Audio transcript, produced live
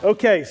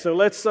Okay, so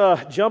let's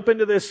jump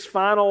into this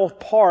final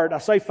part. I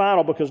say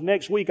final because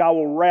next week I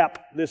will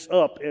wrap this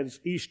up as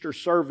Easter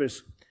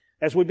service.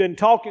 As we've been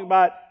talking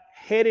about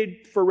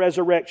headed for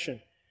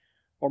resurrection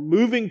or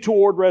moving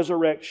toward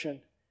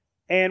resurrection.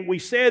 And we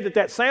said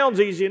that sounds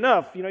easy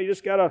enough. You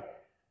just got to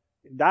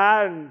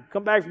die and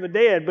come back from the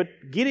dead. But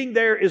getting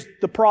there is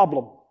the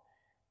problem.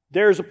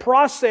 There's a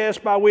process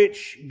by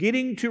which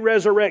getting to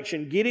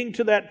resurrection, getting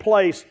to that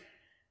place,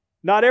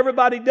 not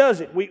everybody does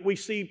it. We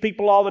see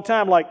people all the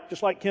time,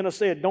 just like Kenneth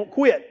said, don't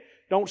quit,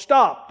 don't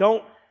stop,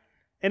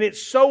 and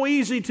it's so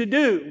easy to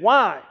do.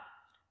 Why?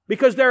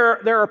 Because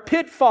there are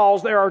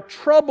pitfalls, there are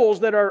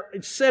troubles that are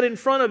set in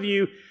front of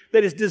you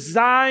that is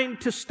designed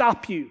to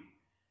stop you.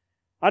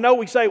 I know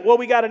we say, well,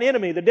 we got an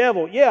enemy, the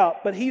devil. Yeah,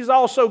 but he's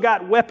also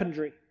got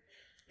weaponry.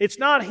 It's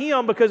not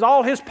him because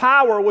all his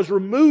power was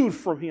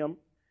removed from him.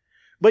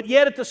 But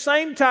yet at the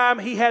same time,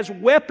 he has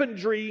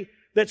weaponry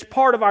that's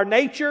part of our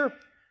nature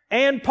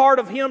and part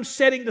of him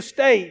setting the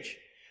stage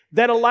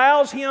that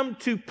allows him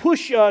to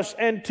push us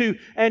and to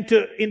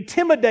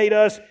intimidate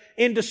us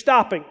into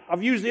stopping.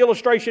 I've used the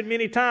illustration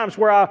many times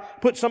where I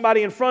put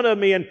somebody in front of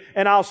me and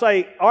I'll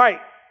say, all right,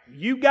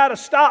 you got to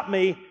stop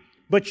me,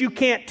 but you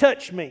can't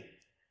touch me.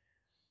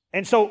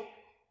 And so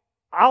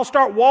I'll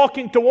start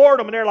walking toward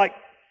them and they're like,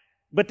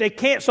 but they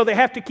can't, so they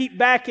have to keep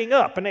backing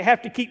up and they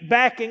have to keep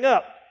backing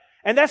up.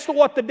 And that's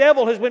what the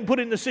devil has been put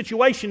in the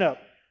situation of.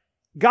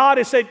 God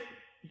has said,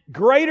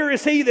 greater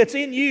is He that's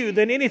in you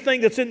than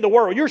anything that's in the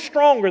world. You're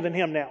stronger than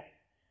him now.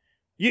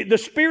 The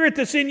Spirit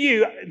that's in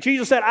you,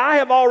 Jesus said, I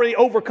have already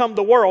overcome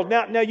the world.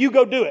 Now you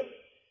go do it.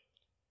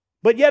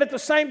 But yet at the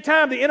same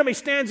time, the enemy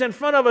stands in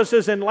front of us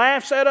and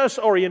laughs at us,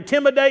 or he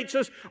intimidates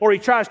us, or he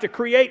tries to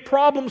create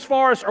problems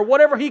for us, or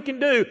whatever he can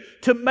do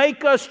to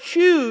make us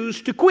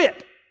choose to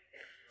quit.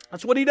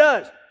 That's what he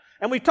does.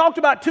 And we've talked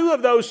about two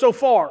of those so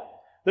far.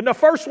 The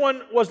first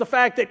one was the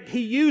fact that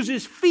he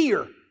uses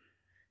fear.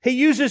 He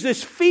uses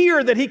this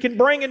fear that he can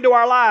bring into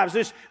our lives,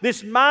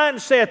 this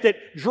mindset that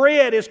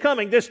dread is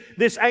coming,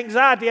 this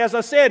anxiety. As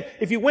I said,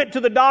 if you went to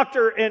the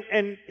doctor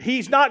and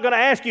he's not going to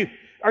ask you,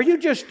 are you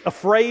just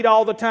afraid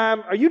all the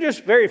time? Are you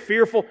just very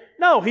fearful?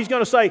 No, he's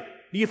going to say,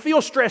 do you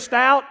feel stressed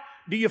out?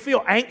 Do you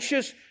feel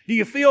anxious? Do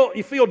you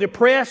feel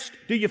depressed?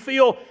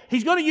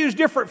 He's going to use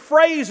different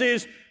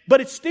phrases,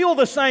 but it's still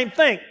the same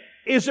thing.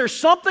 Is there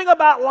something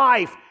about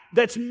life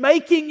that's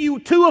making you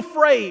too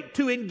afraid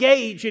to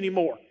engage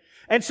anymore?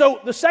 And so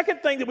the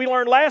second thing that we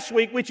learned last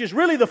week, which is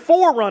really the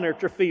forerunner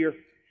to fear,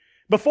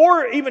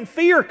 before even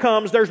fear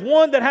comes, there's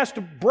one that has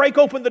to break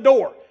open the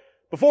door.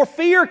 Before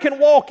fear can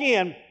walk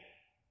in,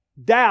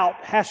 doubt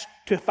has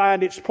to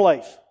find its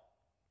place.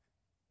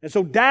 And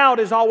so doubt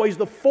is always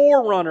the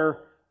forerunner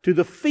to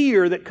the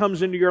fear that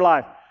comes into your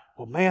life.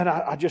 Well, man,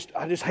 I just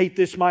hate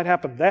this might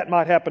happen, that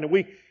might happen. And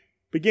we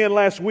began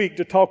last week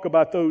to talk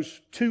about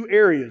those two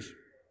areas.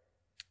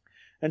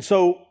 And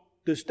so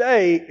this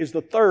day is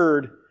the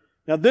third.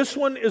 Now this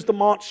one is the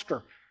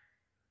monster.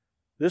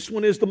 This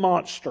one is the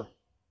monster.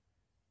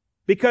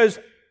 Because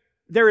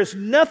there is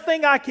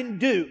nothing I can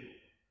do,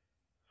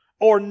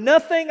 or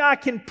nothing I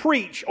can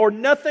preach, or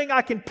nothing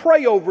I can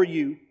pray over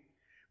you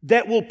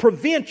that will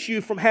prevent you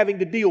from having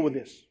to deal with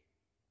this.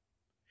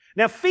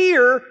 Now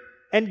fear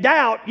and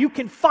doubt, you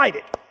can fight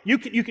it. You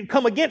can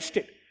come against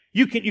it.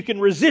 You can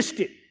resist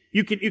it.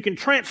 You can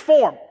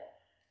transform.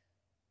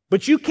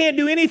 But you can't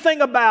do anything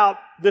about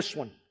this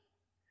one.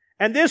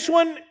 And this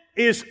one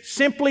is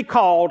simply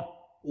called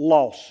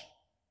loss.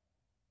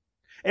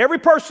 Every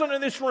person in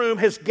this room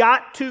has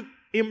got to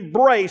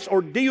embrace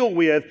or deal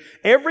with,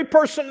 every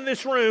person in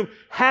this room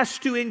has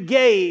to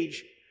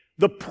engage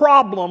the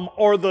problem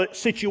or the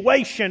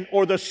situation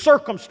or the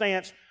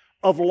circumstance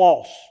of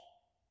loss.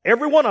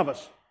 Every one of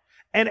us.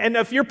 And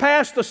if you're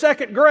past the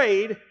second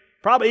grade,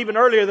 probably even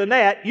earlier than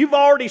that, you've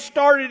already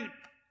started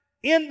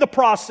in the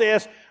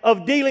process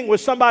of dealing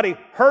with somebody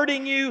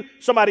hurting you,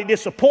 somebody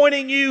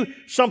disappointing you,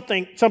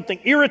 something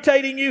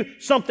irritating you,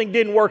 something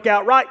didn't work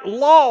out right.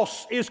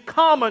 Loss is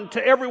common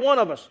to every one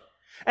of us.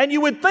 And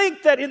you would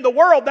think that in the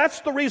world,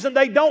 that's the reason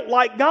they don't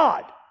like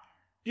God.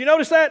 Do you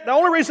notice that? The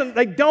only reason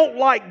they don't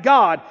like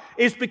God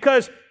is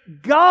because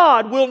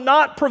God will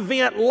not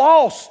prevent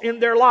loss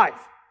in their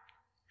life.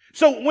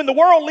 So when the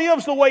world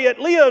lives the way it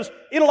lives,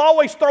 it'll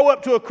always throw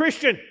up to a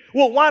Christian,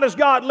 well, why does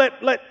God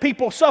let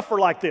people suffer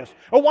like this?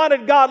 Or why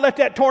did God let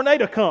that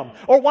tornado come?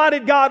 Or why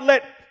did God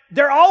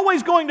They're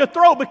always going to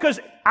throw, because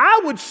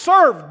I would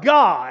serve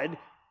God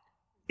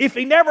if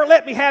He never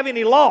let me have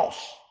any loss.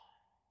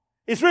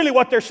 It's really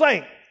what they're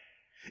saying.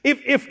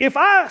 If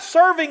I,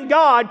 serving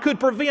God, could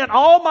prevent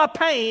all my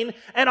pain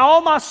and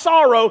all my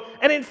sorrow,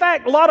 and in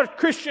fact, a lot of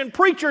Christian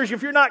preachers,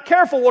 if you're not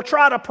careful, will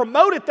try to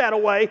promote it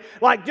that way,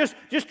 like just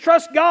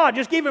trust God,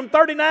 just give Him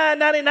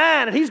 $39.99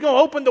 and He's going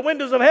to open the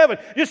windows of heaven.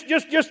 Just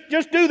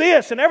do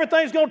this and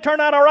everything's going to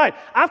turn out all right.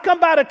 I've come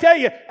by to tell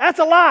you, that's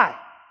a lie.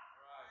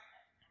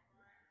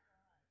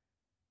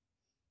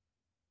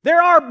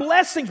 There are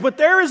blessings, but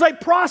there is a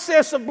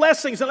process of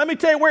blessings, and let me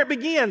tell you where it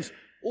begins.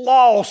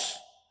 Loss.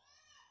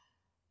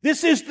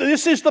 This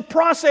is the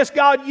process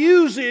God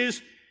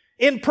uses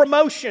in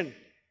promotion.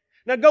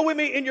 Now go with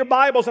me in your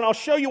Bibles and I'll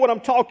show you what I'm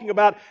talking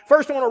about.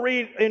 First I want to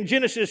read in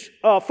Genesis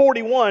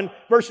 41,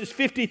 verses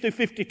 50 through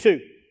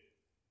 52.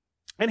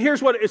 And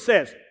here's what it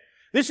says.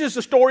 This is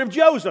the story of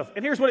Joseph.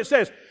 And here's what it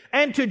says.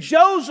 And to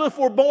Joseph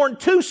were born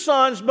 2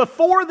 sons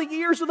before the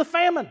years of the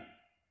famine,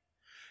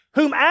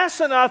 whom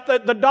Asenath,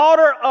 the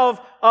daughter of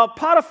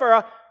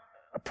Potiphar,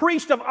 a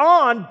priest of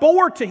On,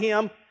 bore to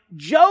him.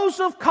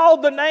 Joseph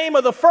called the name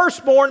of the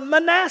firstborn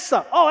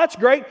Manasseh. Oh, that's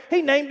great.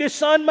 He named his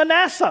son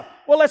Manasseh.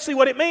 Well, let's see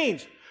what it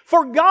means.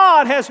 For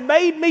God has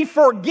made me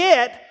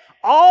forget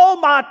all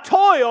my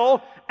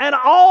toil and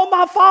all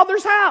my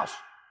father's house.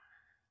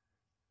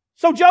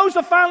 So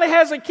Joseph finally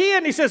has a kid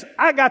and he says,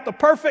 I got the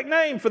perfect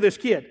name for this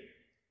kid.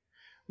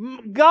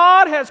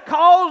 God has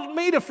caused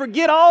me to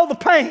forget all the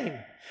pain.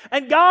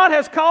 And God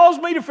has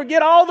caused me to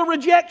forget all the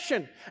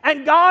rejection.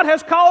 And God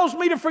has caused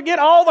me to forget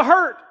all the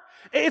hurt.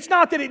 It's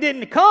not that it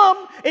didn't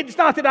come. It's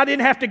not that I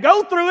didn't have to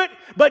go through it.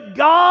 But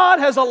God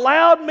has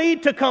allowed me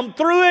to come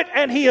through it,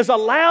 and He has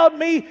allowed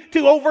me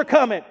to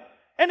overcome it.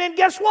 And then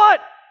guess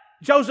what?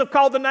 Joseph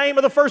called the name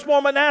of the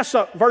firstborn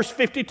Manasseh, verse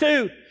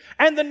 52.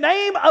 And the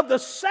name of the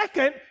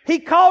second he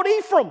called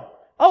Ephraim.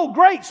 Oh,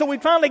 great. So we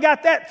finally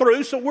got that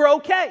through, so we're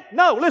okay.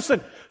 No,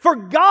 listen. For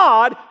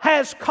God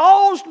has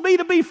caused me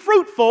to be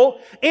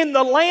fruitful in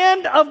the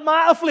land of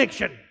my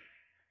affliction.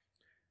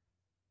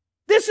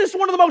 This is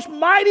one of the most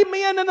mighty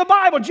men in the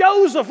Bible,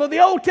 Joseph of the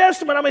Old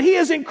Testament. I mean, he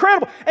is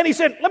incredible. And he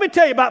said, let me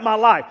tell you about my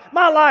life.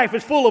 My life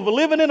is full of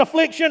living in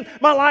affliction.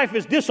 My life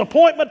is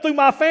disappointment through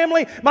my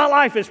family. My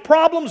life is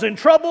problems and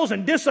troubles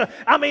and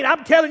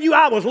I'm telling you,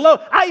 I was low.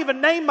 I even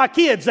named my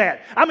kids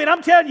that. I mean,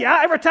 I'm telling you,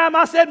 every time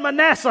I said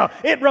Manasseh,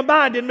 it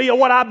reminded me of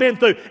what I've been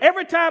through.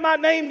 Every time I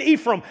named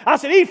Ephraim, I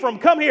said, Ephraim,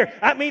 come here.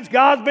 That means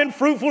God's been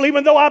fruitful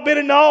even though I've been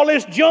in all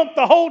this junk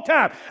the whole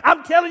time.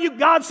 I'm telling you,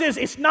 God says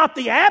it's not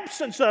the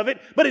absence of it,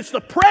 but it's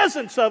the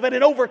presence of it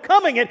and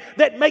overcoming it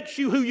that makes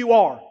you who you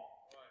are.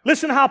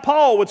 Listen to how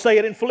Paul would say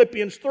it in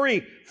Philippians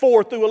 3,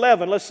 4 through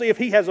 11. Let's see if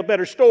he has a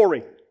better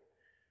story.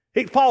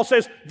 Paul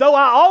says, though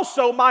I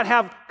also might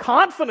have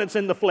confidence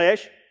in the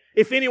flesh,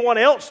 if anyone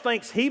else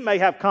thinks he may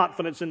have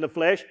confidence in the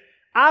flesh,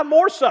 I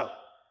more so.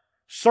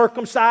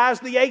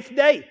 Circumcised the 8th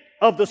day,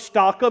 of the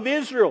stock of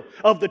Israel,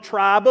 of the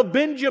tribe of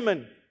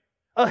Benjamin,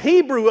 a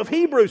Hebrew of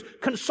Hebrews.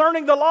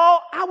 Concerning the law,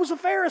 I was a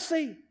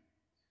Pharisee.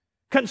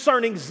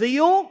 Concerning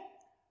zeal,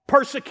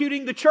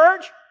 persecuting the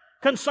church,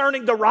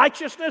 concerning the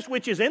righteousness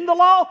which is in the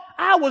law,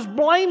 I was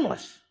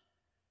blameless.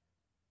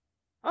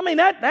 I mean,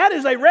 that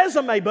is a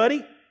resume,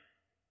 buddy.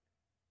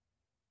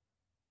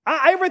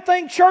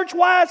 Everything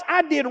church-wise,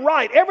 I did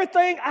right.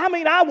 Everything,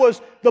 I was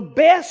the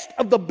best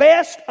of the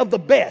best of the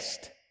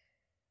best.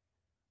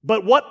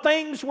 But what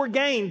things were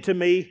gained to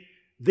me,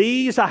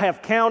 these I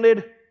have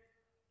counted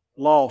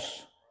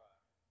loss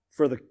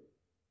for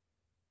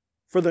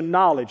the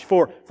knowledge,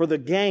 for the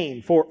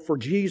gain, for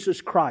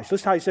Jesus Christ.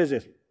 Listen how he says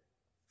this.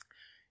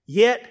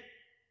 Yet,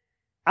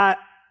 I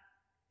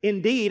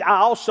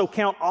also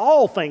count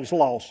all things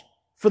lost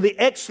for the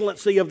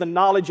excellency of the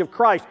knowledge of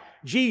Christ,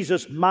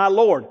 Jesus my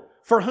Lord,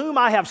 for whom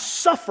I have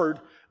suffered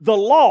the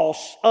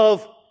loss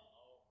of...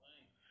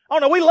 Oh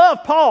no, we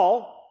love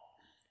Paul.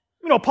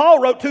 You know, Paul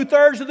wrote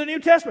 2/3 of the New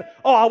Testament.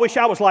 Oh, I wish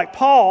I was like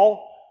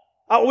Paul.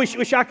 I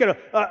wish I could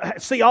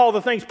see all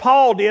the things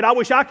Paul did. I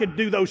wish I could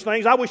do those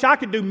things. I wish I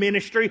could do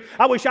ministry.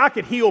 I wish I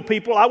could heal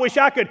people. I wish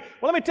I could.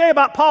 Well, let me tell you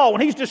about Paul.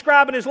 When he's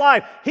describing his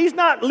life, he's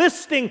not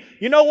listing,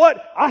 you know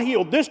what? I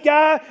healed this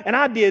guy and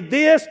I did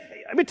this.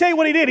 Let me tell you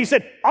what he did. He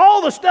said,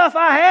 all the stuff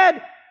I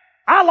had,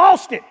 I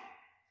lost it.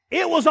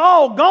 It was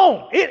all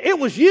gone. It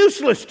was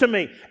useless to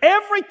me.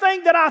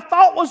 Everything that I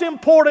thought was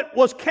important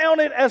was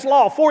counted as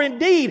loss. For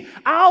indeed,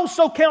 I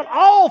also count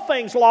all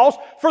things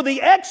lost for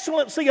the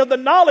excellency of the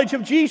knowledge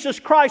of Jesus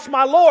Christ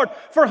my Lord,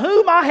 for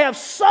whom I have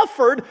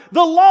suffered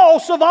the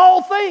loss of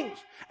all things,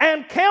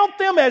 and count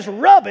them as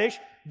rubbish,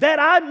 that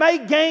I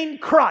may gain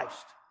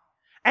Christ,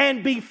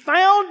 and be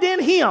found in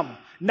Him,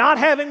 not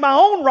having my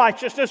own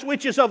righteousness,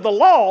 which is of the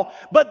law,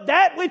 but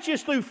that which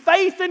is through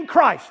faith in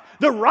Christ,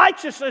 the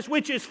righteousness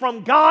which is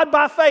from God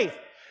by faith,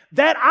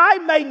 that I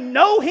may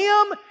know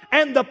Him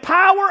and the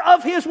power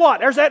of His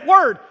what? There's that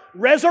word,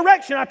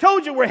 resurrection. I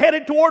told you we're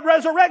headed toward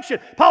resurrection.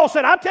 Paul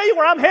said, I'll tell you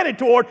where I'm headed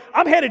toward.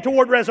 I'm headed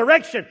toward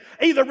resurrection.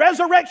 Either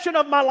resurrection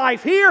of my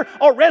life here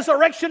or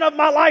resurrection of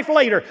my life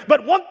later.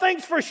 But one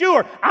thing's for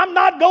sure, I'm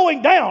not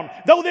going down.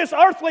 Though this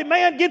earthly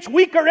man gets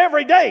weaker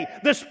every day,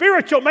 the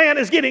spiritual man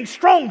is getting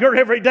stronger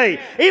every day.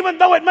 Even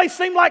though it may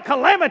seem like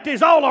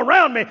calamities all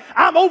around me,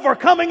 I'm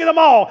overcoming them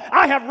all.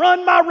 I have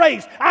run my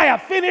race. I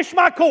have finished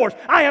my course.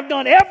 I have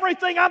done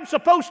everything I'm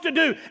supposed to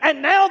do.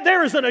 And now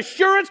there is an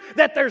assurance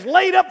that there's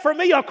laid up for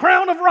me a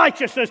crown of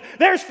righteousness.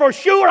 There's for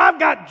sure I've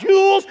got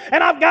jewels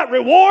and I've got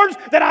rewards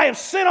that I have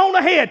sent on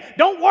ahead.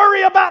 Don't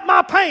worry about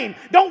my pain.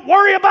 Don't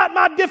worry about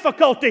my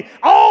difficulty.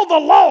 All the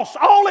loss,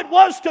 all it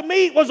was to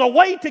me was a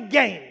way to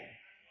gain.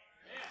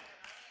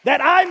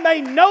 That I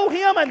may know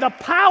Him and the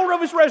power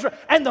of His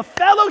resurrection and the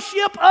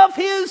fellowship of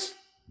His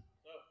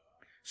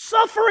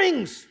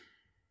sufferings.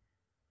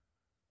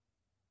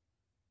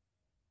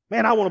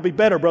 Man, I want to be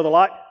better, Brother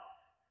Lott.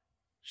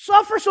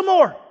 Suffer some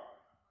more.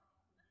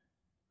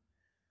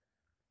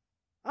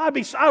 I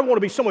want to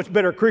be so much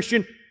better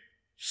Christian.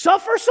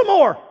 Suffer some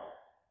more.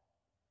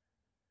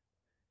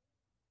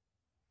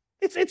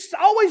 It's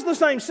always the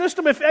same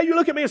system. If you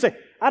look at me and say,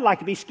 I'd like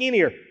to be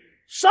skinnier.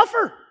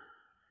 Suffer.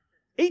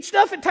 Eat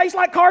stuff that tastes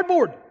like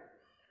cardboard.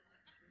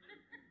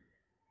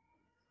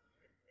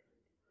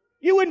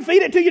 You wouldn't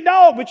feed it to your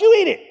dog, but you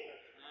eat it.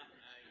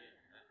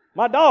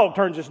 My dog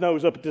turns his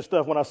nose up at this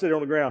stuff when I sit on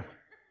the ground.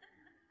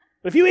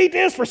 But if you eat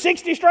this for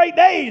 60 straight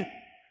days,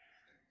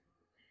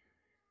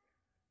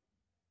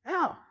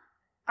 now,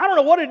 I don't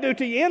know what it'd do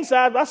to your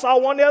inside, but I saw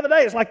one the other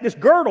day. It's like this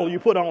girdle you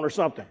put on or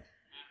something.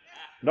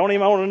 Don't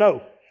even want to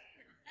know.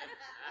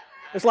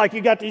 It's like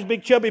you got these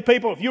big chubby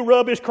people. If you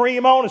rub this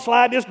cream on and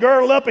slide this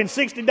girdle up in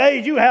 60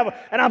 days, you have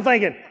and I'm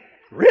thinking,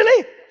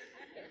 really?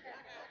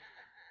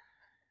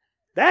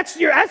 That's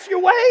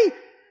your way?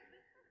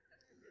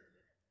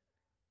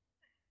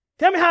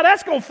 Tell me how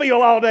that's going to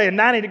feel all day in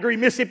 90-degree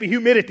Mississippi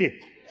humidity.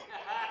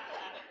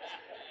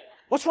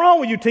 What's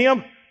wrong with you,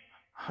 Tim?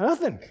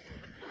 Nothing.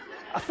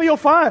 I feel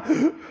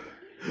fine.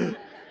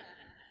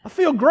 I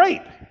feel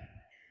great.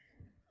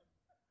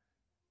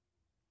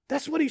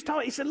 That's what he's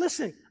talking. He said,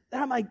 listen,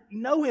 that I might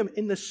know him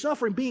in the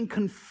suffering, being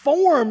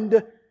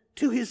conformed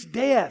to his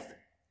death,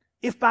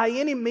 if by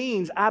any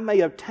means I may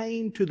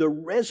attain to the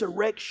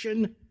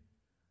resurrection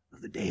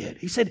of the dead.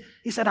 He said,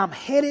 I'm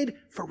headed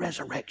for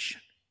resurrection.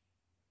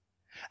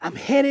 I'm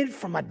headed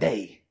for my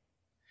day.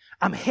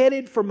 I'm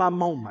headed for my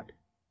moment.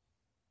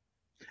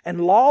 And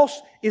loss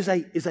is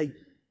a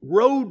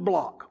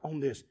roadblock on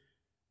this.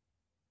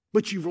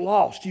 But you've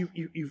lost.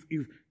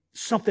 You've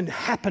something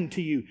happened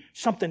to you.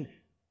 Something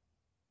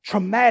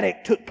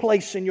traumatic took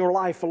place in your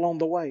life along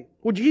the way.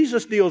 Well,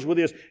 Jesus deals with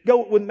this.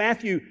 Go with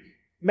Matthew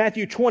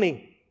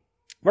 20,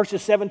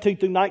 verses 17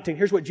 through 19.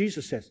 Here's what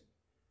Jesus says.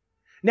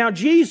 Now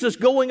Jesus,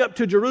 going up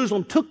to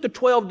Jerusalem, took the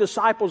 12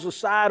 disciples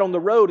aside on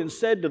the road and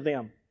said to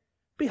them,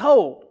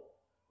 Behold,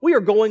 we are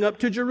going up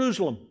to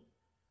Jerusalem,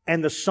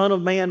 and the Son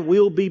of Man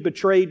will be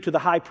betrayed to the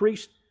high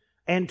priest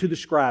and to the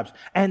scribes,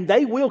 and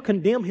they will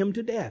condemn him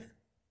to death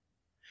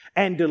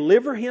and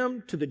deliver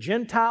him to the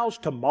Gentiles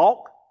to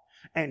mock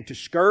and to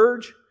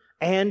scourge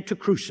and to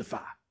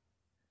crucify.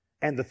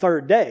 And the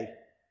third day,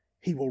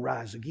 he will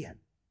rise again.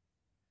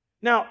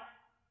 Now,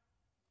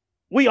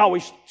 we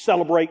always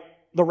celebrate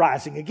the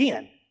rising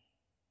again.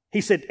 He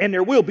said, and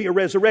there will be a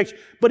resurrection.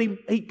 But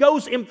he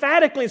goes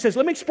emphatically and says,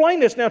 let me explain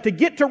this now. To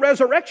get to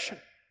resurrection,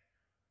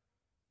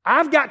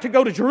 I've got to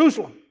go to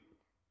Jerusalem.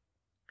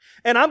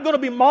 And I'm going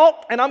to be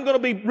mocked, and I'm going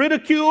to be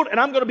ridiculed, and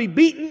I'm going to be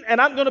beaten,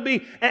 and I'm going to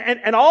be,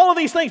 and all of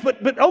these things.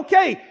 But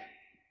okay,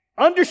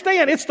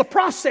 understand, it's the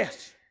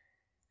process.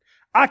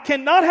 I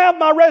cannot have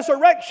my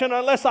resurrection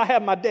unless I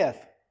have my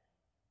death.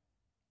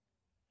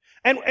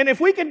 And if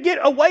we could get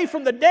away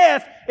from the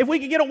death, if we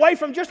could get away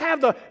from just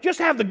have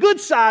the good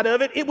side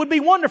of it, it would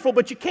be wonderful,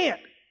 but you can't.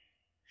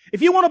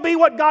 If you want to be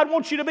what God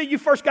wants you to be, you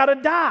first got to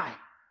die.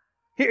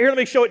 Here, let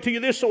me show it to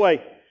you this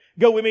way.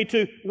 Go with me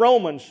to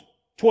Romans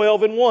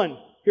 12:1.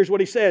 Here's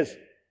what he says.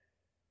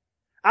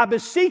 I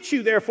beseech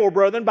you, therefore,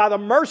 brethren, by the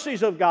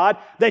mercies of God,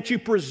 that you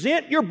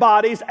present your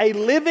bodies a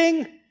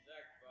living,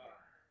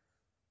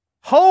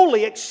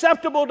 holy,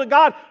 acceptable to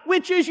God,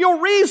 which is your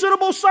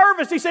reasonable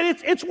service. He said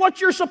it's what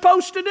you're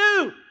supposed to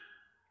do.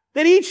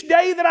 That each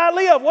day that I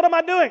live, what am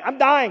I doing? I'm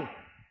dying.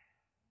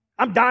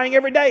 I'm dying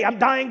every day. I'm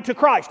dying to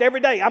Christ every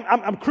day.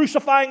 I'm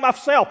crucifying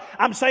myself.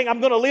 I'm saying I'm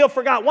going to live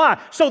for God. Why?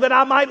 So that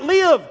I might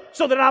live,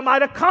 so that I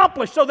might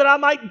accomplish, so that I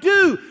might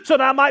do, so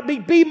that I might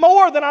be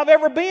more than I've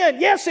ever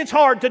been. Yes, it's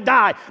hard to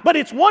die, but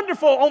it's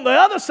wonderful on the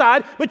other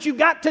side, but you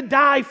got to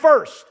die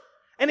first.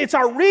 And it's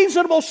our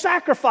reasonable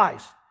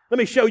sacrifice. Let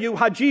me show you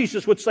how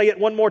Jesus would say it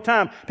one more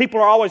time.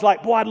 People are always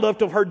like, boy, I'd love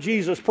to have heard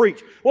Jesus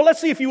preach. Well,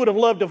 let's see if you would have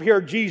loved to have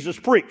heard Jesus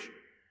preach.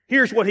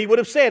 Here's what he would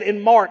have said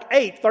in Mark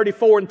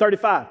 8:34 and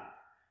 35.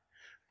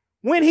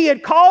 When he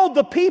had called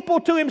the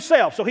people to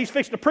himself, so he's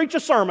fixing to preach a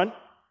sermon,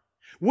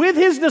 with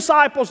his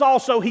disciples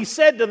also, he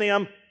said to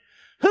them,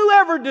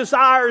 whoever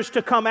desires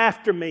to come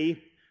after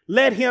me,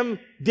 let him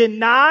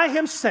deny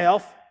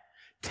himself,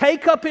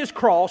 take up his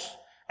cross,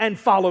 and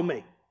follow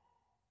me.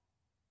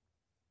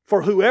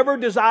 For whoever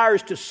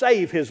desires to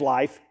save his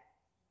life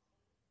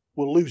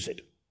will lose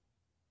it.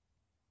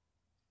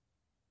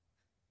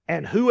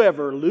 And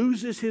whoever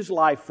loses his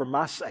life for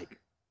my sake,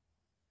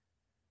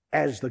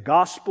 as the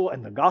gospel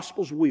and the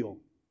gospel's will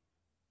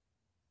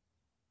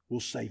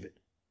save it.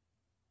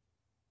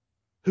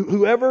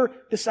 Whoever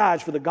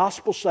decides for the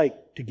gospel's sake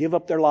to give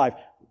up their life,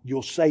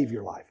 you'll save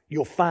your life.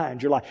 You'll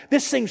find your life.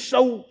 This seems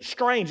so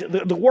strange.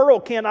 The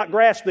world cannot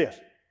grasp this.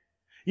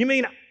 You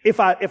mean if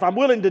I'm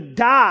willing to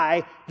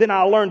die, then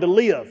I'll learn to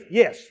live?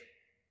 Yes.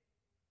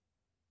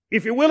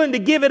 If you're willing to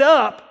give it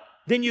up,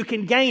 then you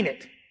can gain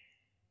it.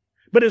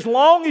 But as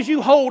long as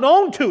you hold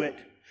on to it,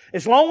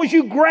 as long as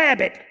you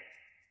grab it,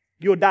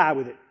 you'll die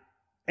with it.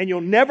 And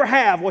you'll never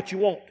have what you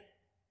want.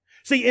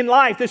 See, in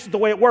life, this is the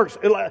way it works.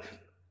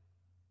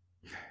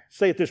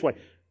 Say it this way.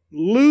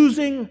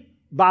 Losing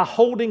by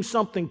holding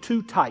something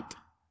too tight.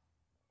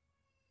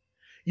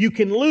 You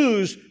can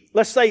lose,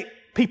 let's say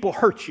people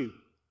hurt you.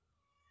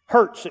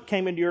 Hurts that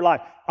came into your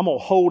life. I'm going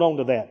to hold on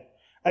to that.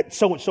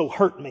 So-and-so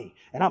hurt me,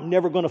 and I'm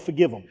never going to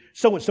forgive them.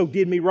 So-and-so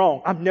did me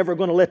wrong. I'm never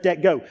going to let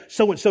that go.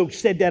 So-and-so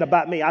said that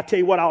about me. I tell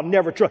you what, I'll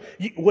never trust.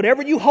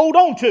 Whatever you hold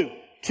on to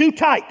too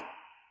tight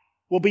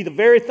will be the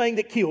very thing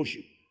that kills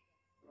you.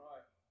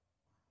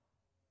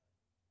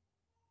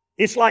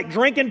 It's like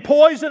drinking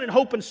poison and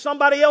hoping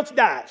somebody else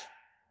dies.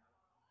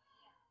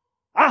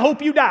 I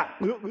hope you die.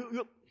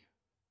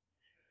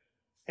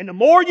 And the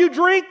more you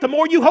drink, the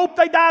more you hope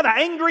they die, the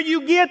angrier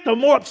you get, the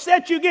more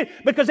upset you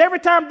get. Because every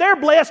time they're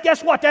blessed,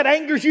 guess what? That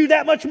angers you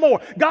that much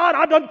more. God,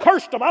 I done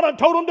cursed them. I done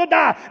told them to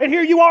die. And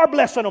here you are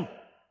blessing them.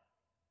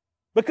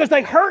 Because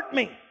they hurt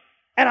me.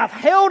 And I've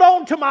held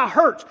on to my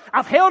hurts.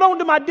 I've held on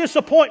to my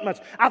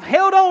disappointments. I've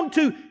held on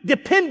to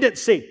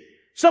dependency.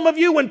 Some of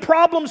you, when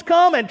problems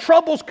come and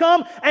troubles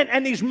come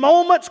and these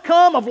moments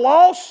come of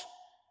loss,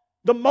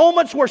 the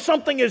moments where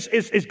something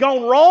is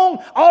gone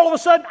wrong, all of a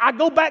sudden I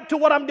go back to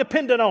what I'm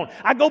dependent on.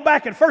 I go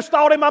back and first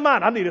thought in my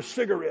mind, I need a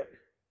cigarette.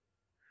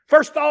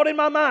 First thought in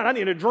my mind, I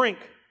need a drink.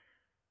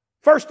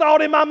 First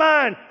thought in my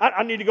mind,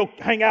 I need to go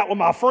hang out with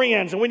my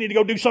friends and we need to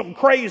go do something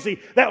crazy.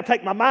 That'll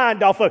take my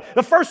mind off of it.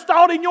 The first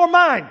thought in your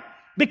mind,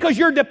 because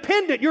you're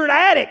dependent, you're an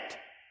addict.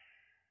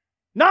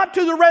 Not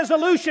to the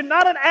resolution,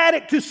 not an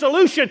addict to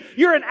solution.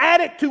 You're an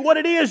addict to what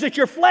it is that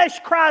your flesh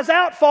cries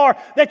out for,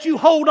 that you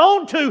hold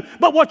on to,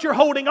 but what you're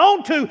holding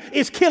on to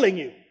is killing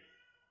you.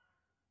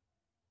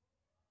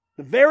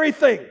 The very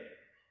thing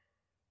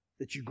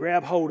that you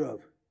grab hold of.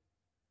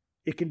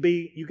 It can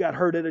be you got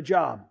hurt at a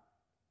job.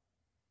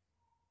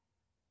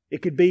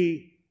 It could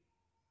be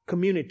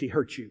community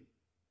hurt you.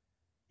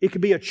 It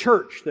could be a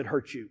church that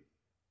hurt you.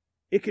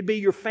 It could be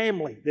your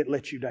family that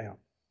let you down.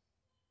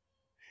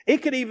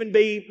 It could even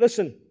be,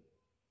 listen,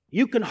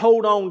 you can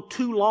hold on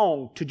too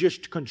long to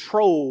just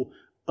control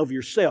of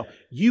yourself.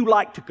 You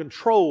like to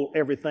control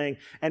everything,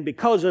 and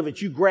because of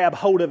it, you grab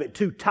hold of it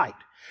too tight.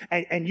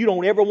 And you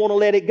don't ever want to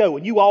let it go.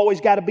 And you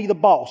always got to be the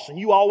boss. And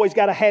you always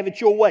got to have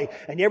it your way.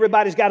 And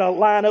everybody's got to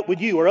line up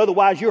with you, or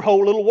otherwise your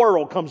whole little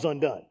world comes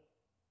undone.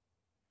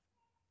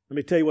 Let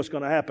me tell you what's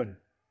going to happen.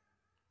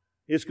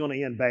 It's going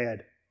to end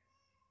bad.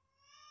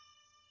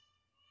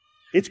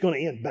 It's going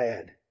to end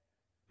bad.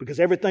 Because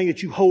everything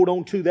that you hold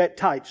on to that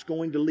tight is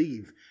going to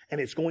leave.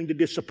 And it's going to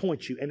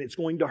disappoint you. And it's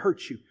going to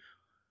hurt you.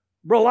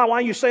 Bro, why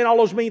are you saying all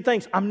those mean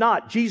things? I'm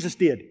not. Jesus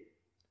did.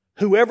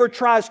 Whoever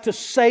tries to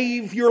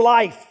save your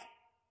life.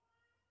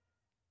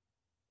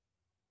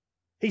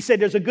 He said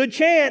there's a good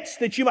chance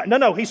that you might.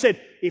 No. He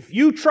said if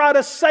you try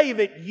to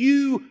save it,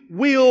 you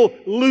will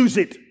lose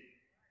it.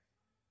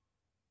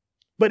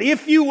 But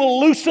if you will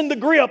loosen the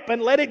grip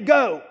and let it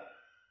go,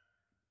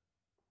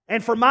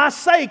 and for my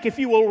sake, if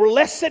you will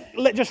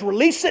just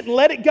release it and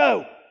let it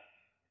go,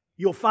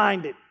 you'll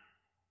find it.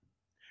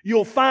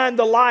 You'll find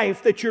the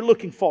life that you're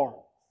looking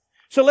for.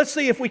 So let's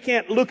see if we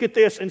can't look at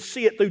this and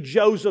see it through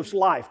Joseph's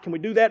life. Can we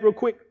do that real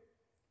quick?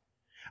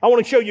 I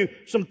want to show you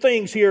some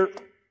things here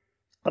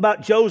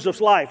about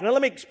Joseph's life. Now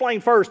let me explain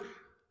first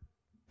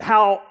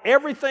how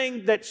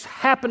everything that's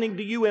happening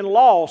to you in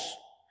loss,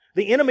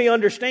 the enemy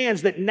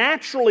understands that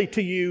naturally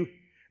to you,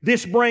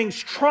 this brings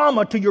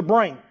trauma to your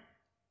brain.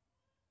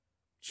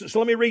 So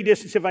let me read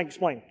this and see if I can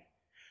explain it.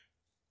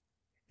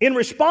 In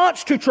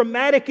response to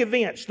traumatic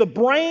events, the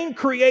brain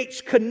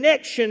creates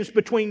connections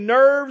between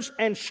nerves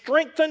and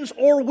strengthens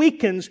or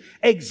weakens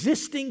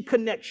existing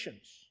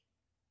connections.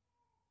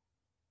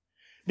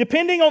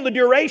 Depending on the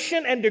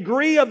duration and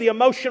degree of the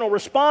emotional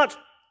response,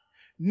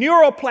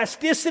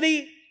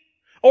 neuroplasticity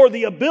or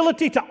the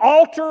ability to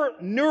alter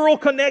neural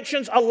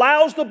connections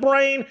allows the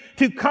brain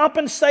to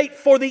compensate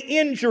for the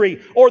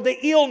injury or the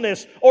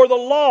illness or the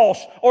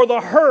loss or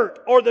the hurt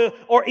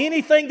or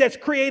anything that's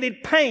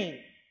created pain.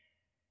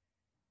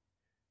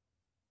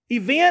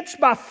 Events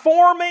by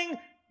forming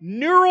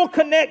neural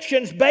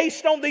connections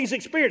based on these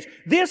experiences.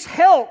 This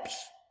helps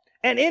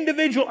an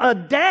individual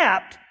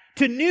adapt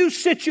to new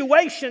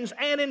situations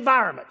and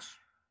environments.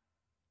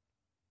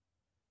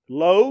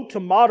 Low to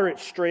moderate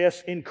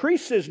stress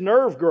increases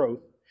nerve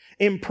growth,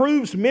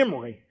 improves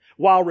memory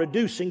while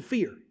reducing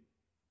fear.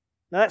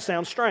 Now that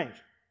sounds strange.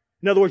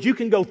 In other words, you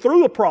can go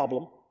through a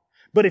problem,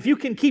 but if you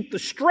can keep the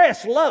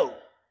stress low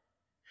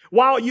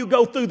while you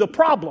go through the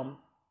problem,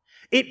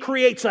 it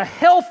creates a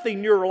healthy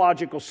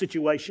neurological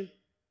situation.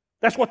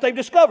 That's what they've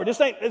discovered. This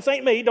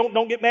ain't me.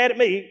 Don't get mad at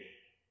me.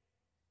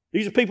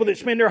 These are people that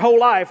spend their whole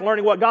life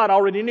learning what God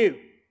already knew.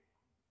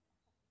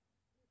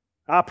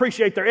 I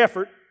appreciate their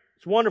effort.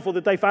 It's wonderful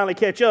that they finally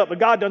catch up, but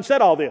God done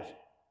said all this.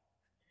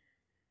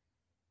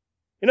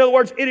 In other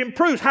words, it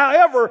improves.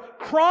 However,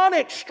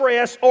 chronic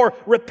stress or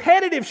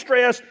repetitive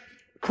stress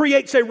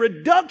creates a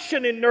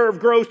reduction in nerve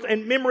growth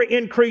and memory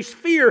increased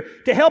fear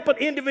to help an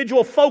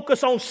individual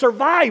focus on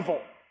survival.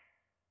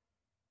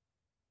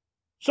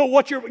 So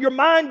what your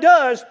mind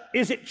does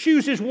is it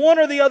chooses one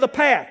or the other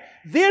path.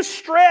 This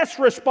stress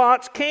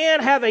response can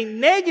have a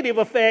negative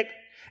effect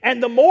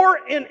And the more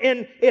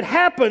it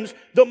happens,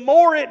 the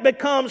more it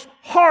becomes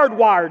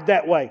hardwired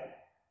that way.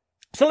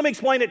 So let me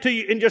explain it to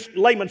you in just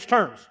layman's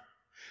terms.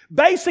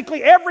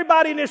 Basically,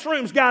 everybody in this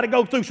room's got to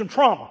go through some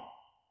trauma.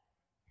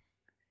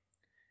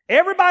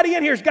 Everybody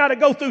in here's got to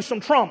go through some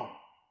trauma.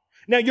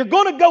 Now, you're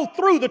going to go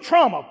through the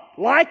trauma.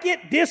 Like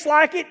it,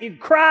 dislike it, you can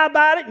cry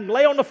about it, you can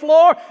lay on the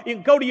floor, you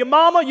can go to your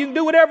mama, you can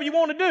do whatever you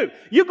want to do.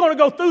 You're going to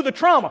go through the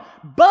trauma.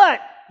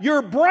 But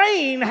your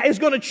brain is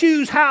going to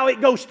choose how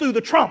it goes through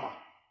the trauma.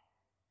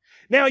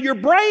 Now, your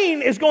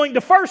brain is going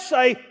to first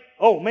say,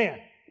 oh man,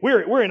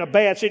 we're in a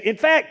bad situation. In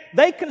fact,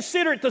 they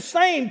consider it the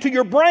same to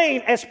your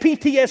brain as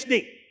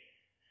PTSD.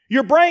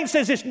 Your brain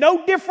says it's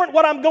no different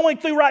what I'm going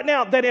through right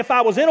now than if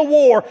I was in a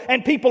war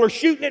and people are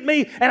shooting at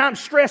me and I'm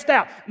stressed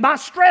out. My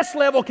stress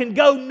level can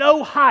go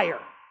no higher.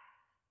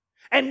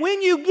 And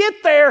when you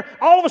get there,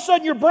 all of a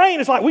sudden your brain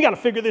is like, we got to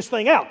figure this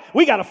thing out.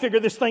 We got to figure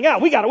this thing out.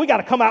 We got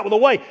to come out with a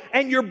way.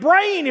 And your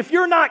brain, if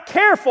you're not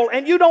careful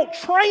and you don't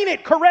train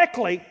it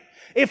correctly,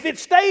 if it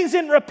stays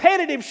in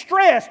repetitive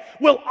stress,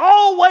 will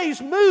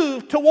always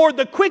move toward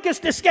the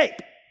quickest escape.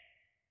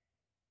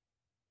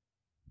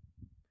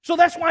 So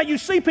that's why you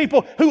see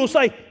people who will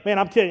say, man,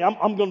 I'm telling you,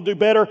 I'm going to do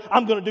better.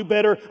 I'm going to do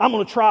better. I'm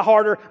going to try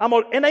harder.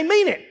 And they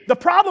mean it. The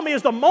problem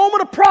is the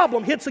moment a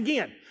problem hits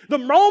again, the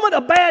moment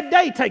a bad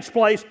day takes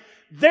place,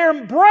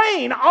 their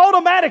brain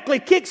automatically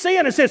kicks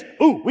in and says,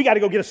 ooh, we got to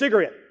go get a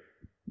cigarette.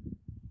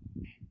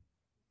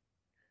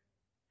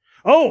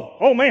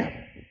 Oh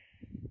man,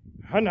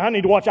 I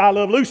need to watch I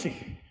Love Lucy.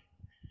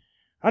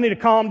 I need to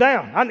calm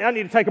down. I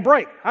need to take a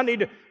break.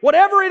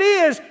 Whatever it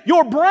is,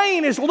 your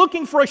brain is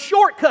looking for a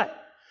shortcut.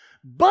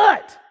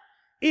 But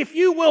if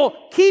you will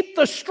keep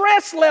the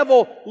stress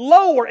level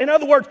lower, in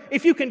other words,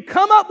 if you can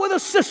come up with a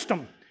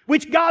system,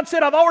 which God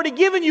said, I've already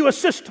given you a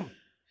system.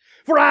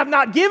 For I have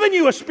not given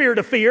you a spirit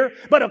of fear,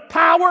 but of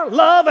power,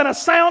 love, and a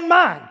sound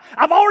mind.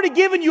 I've already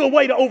given you a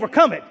way to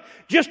overcome it.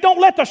 Just don't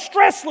let the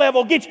stress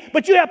level get you.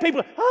 But you have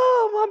people,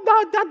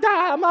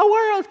 my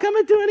world's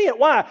coming to an end.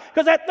 Why?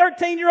 Because that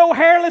 13-year-old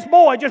hairless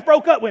boy just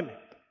broke up with me.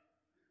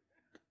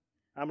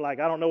 I'm like,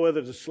 I don't know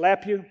whether to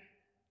slap you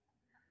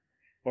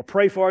or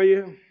pray for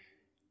you,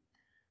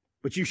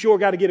 but you sure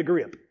got to get a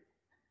grip.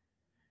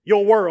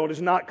 Your world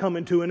is not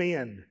coming to an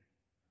end.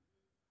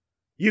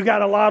 You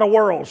got a lot of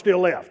world still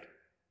left.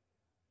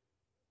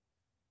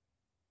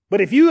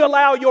 But if you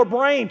allow your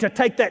brain to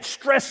take that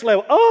stress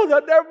level,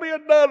 there'll never be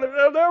another,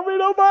 there'll never be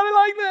nobody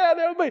like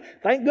that.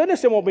 Thank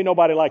goodness there won't be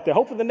nobody like that.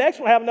 Hopefully the next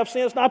one will have enough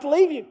sense not to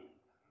leave you.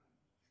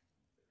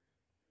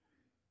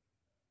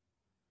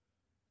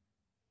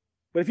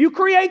 But if you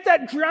create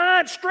that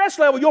giant stress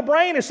level, your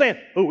brain is saying,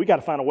 we got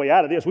to find a way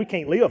out of this. We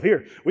can't live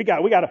here. We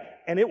got to,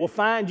 and it will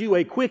find you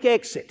a quick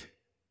exit.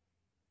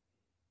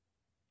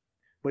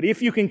 But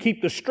if you can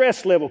keep the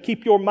stress level,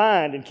 keep your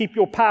mind and keep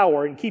your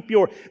power and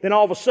then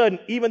all of a sudden,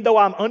 even though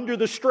I'm under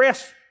the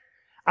stress,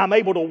 I'm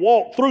able to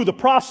walk through the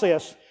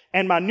process,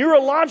 and my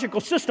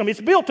neurological system,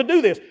 it's built to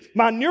do this.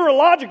 My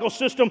neurological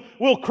system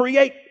will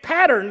create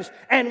patterns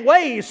and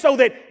ways so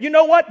that, you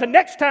know what, the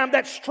next time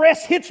that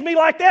stress hits me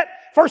like that,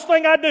 first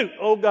thing I do,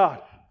 oh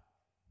God,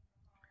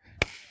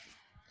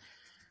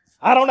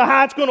 I don't know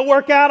how it's going to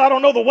work out. I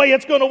don't know the way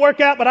it's going to work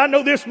out, but I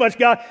know this much,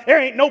 God.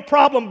 There ain't no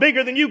problem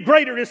bigger than you.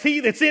 Greater is He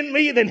that's in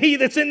me than he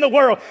that's in the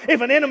world.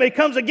 If an enemy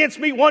comes against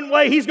me one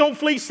way, he's going to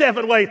flee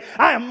 7 ways.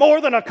 I am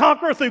more than a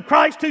conqueror through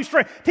Christ who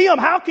strength. Tim,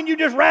 how can you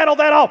just rattle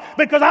that off?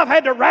 Because I've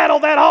had to rattle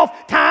that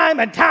off time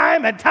and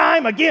time and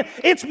time again.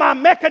 It's my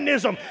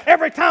mechanism.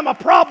 Every time a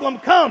problem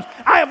comes,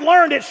 I have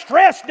learned that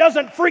stress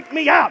doesn't freak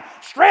me out.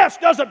 Stress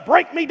doesn't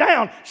break me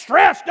down.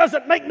 Stress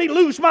doesn't make me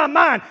lose my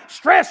mind.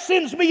 Stress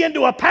sends me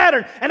into a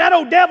pattern, and that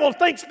old devil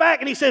thinks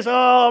back and he says,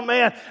 oh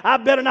man, I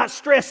better not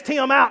stress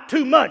Tim out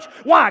too much.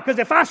 Why? Because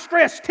if I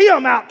stress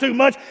Tim out too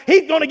much,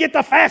 he's going to get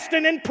to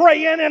fasting and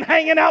praying and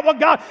hanging out with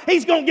God.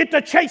 He's going to get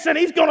to chasing.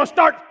 He's going to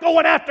start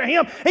going after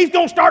Him. He's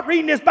going to start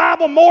reading his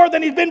Bible more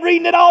than he's been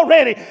reading it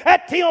already.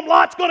 That Tim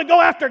Lott's going to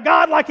go after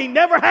God like he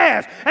never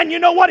has. And you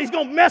know what? He's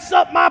going to mess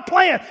up my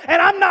plan.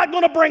 And I'm not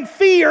going to bring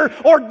fear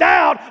or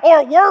doubt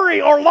or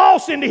worry or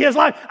loss into his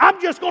life.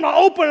 I'm just going to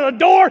open a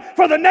door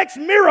for the next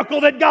miracle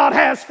that God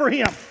has for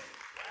him.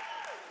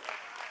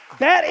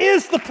 That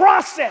is the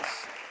process.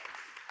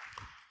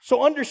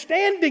 So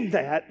understanding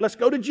that, let's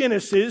go to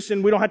Genesis,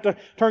 and we don't have to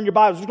turn your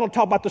Bibles. We're going to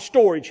talk about the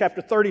story,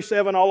 chapter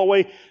 37 all the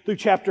way through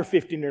chapter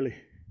 50 nearly.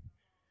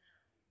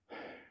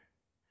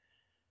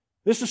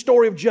 This is the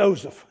story of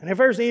Joseph. And if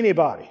there's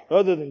anybody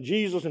other than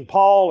Jesus and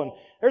Paul, and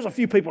there's a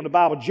few people in the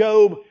Bible,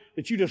 Job,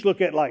 that you just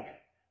look at like,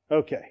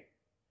 okay,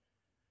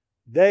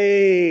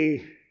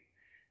 they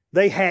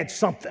had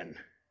something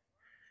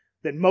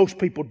that most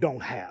people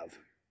don't have.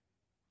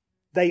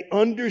 They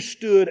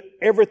understood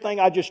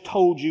everything I just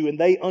told you, and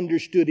they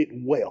understood it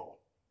well.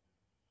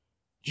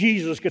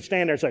 Jesus could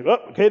stand there and say,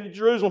 okay, to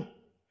Jerusalem.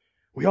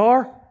 We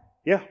are?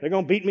 Yeah, they're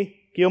going to beat me,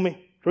 kill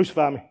me,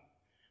 crucify me.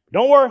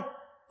 Don't worry,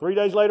 3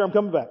 days later I'm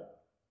coming back.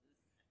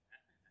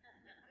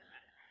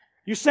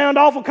 You sound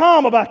awful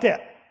calm about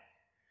that.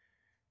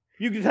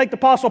 You can take the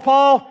Apostle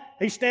Paul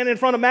He's standing in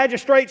front of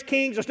magistrates,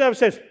 kings, and stuff, and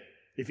says,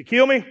 if you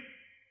kill me,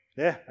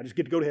 yeah, I just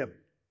get to go to heaven.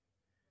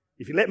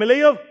 If you let me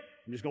live,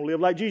 I'm just going to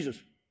live like Jesus.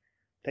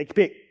 Take your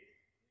pick.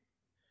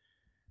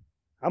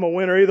 I'm a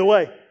winner either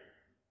way.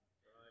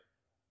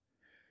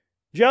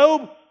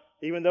 Job,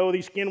 even though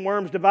these skin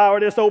worms devour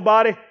this old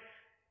body,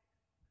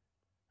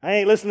 I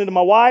ain't listening to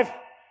my wife,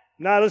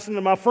 not listening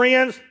to my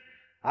friends.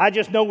 I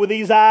just know with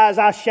these eyes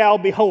I shall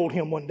behold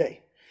him one day.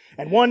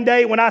 And one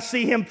day when I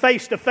see him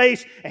face to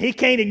face and he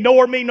can't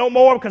ignore me no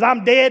more because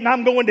I'm dead and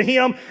I'm going to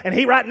him, and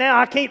he right now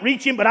I can't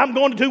reach him, but I'm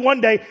going to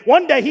one day.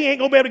 One day he ain't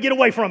going to be able to get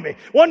away from me.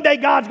 One day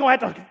God's going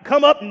to have to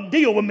come up and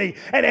deal with me.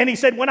 And he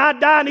said, when I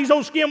die and these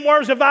old skin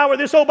worms devour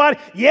this old body,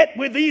 yet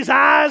with these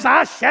eyes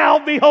I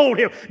shall behold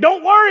him.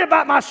 Don't worry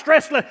about my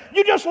stress level.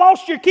 You just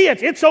lost your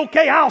kids. It's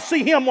okay. I'll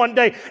see him one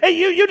day. Hey,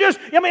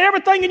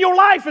 everything in your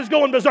life is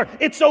going berserk.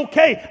 It's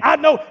okay. I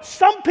know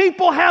some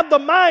people have the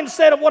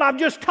mindset of what I've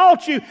just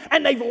taught you,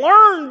 and they've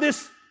learned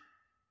this,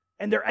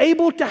 and they're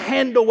able to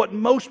handle what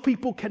most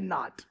people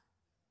cannot.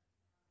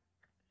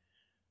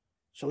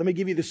 So let me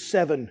give you these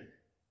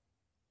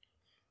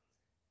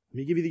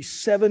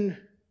seven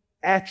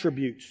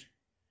attributes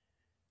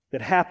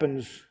that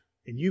happens,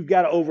 and you've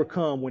got to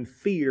overcome when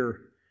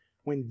fear,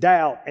 when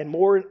doubt, and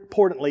more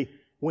importantly,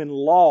 when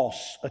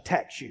loss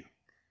attacks you.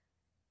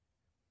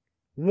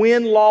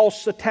 When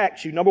loss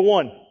attacks you. Number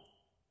one,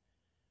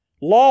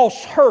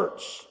 loss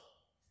hurts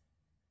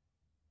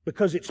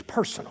because it's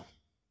personal.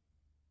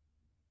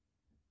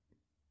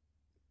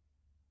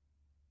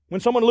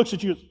 When someone looks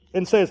at you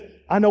and says,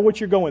 I know what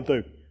you're going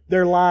through,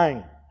 they're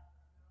lying.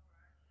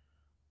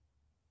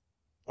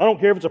 I don't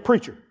care if it's a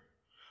preacher.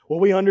 Well,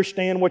 we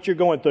understand what you're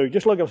going through.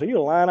 Just look up and say, you're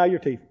lying out of your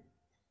teeth.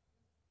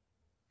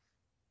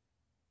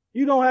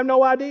 You don't have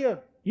no idea.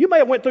 You may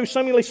have went through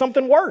seemingly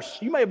something worse.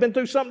 You may have been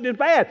through something that's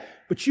bad,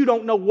 but you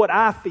don't know what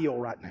I feel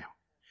right now.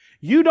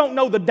 You don't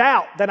know the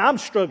doubt that I'm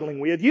struggling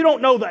with. You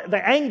don't know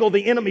the angle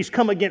the enemy's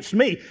come against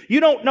me. You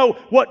don't know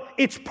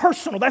it's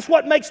personal. That's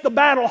what makes the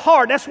battle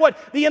hard. That's what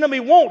the enemy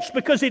wants,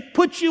 because it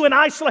puts you in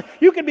isolation.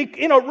 You can be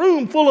in a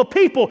room full of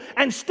people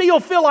and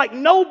still feel like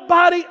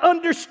nobody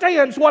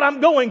understands what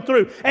I'm going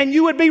through. And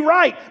you would be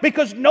right,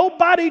 because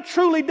nobody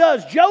truly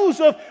does.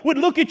 Joseph would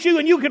look at you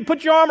and you could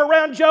put your arm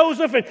around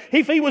Joseph, and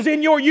if he was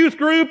in your youth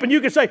group, and you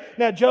could say,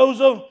 now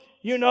Joseph,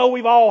 you know,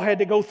 we've all had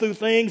to go through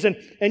things, and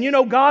you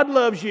know God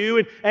loves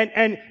you,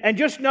 and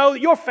just know that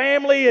your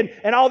family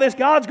and all this,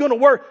 God's going to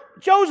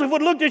work. Joseph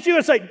would look at you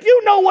and say, do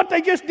you know what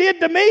they just did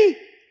to me?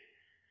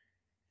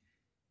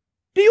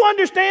 Do you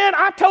understand?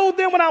 I told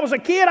them when I was a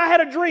kid, I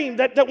had a dream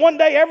that one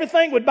day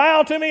everything would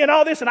bow to me and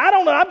all this, and I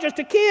don't know, I'm just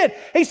a kid.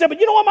 He said,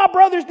 but you know what my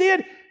brothers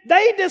did?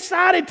 They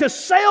decided to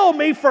sell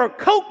me for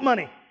Coke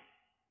money.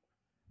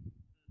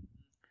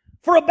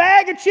 For a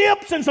bag of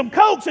chips and some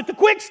Cokes at the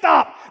Quick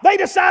Stop. They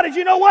decided,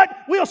 you know what?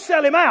 We'll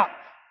sell him out.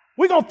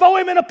 We're going to throw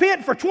him in a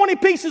pit for 20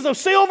 pieces of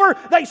silver.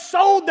 They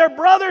sold their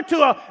brother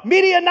to a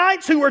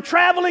Midianites who were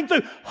traveling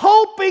through,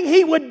 hoping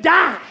he would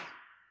die.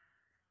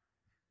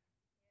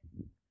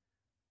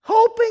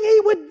 Hoping he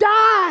would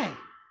die.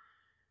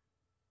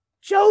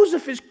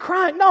 Joseph is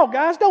crying. No,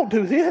 guys, don't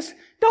do this.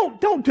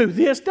 Don't do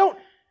this.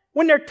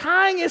 When they're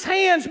tying his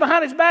hands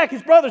behind his back,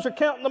 his brothers are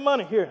counting the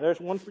money. Here,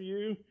 there's one for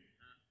you.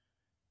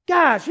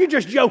 Guys, you're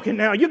just joking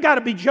now. You got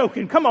to be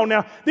joking. Come on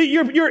now.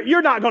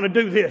 You're not going to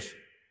do this.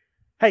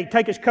 Hey,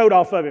 take his coat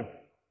off of him.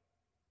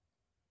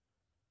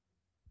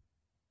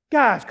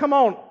 Guys, come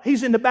on.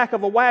 He's in the back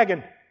of a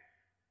wagon,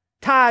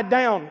 tied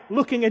down,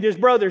 looking at his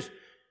brothers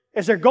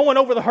as they're going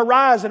over the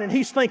horizon, and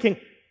he's thinking,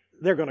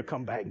 they're going to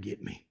come back and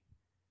get me.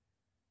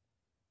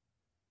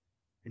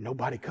 And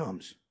nobody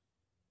comes.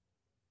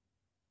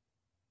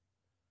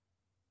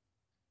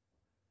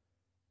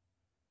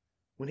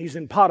 When he's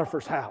in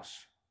Potiphar's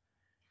house,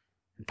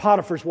 and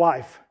Potiphar's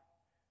wife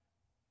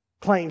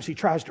claims he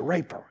tries to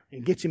rape her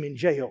and gets him in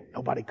jail,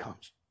 nobody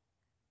comes.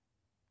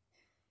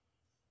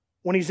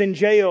 When he's in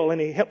jail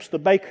and he helps the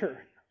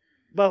baker,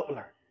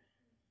 butler,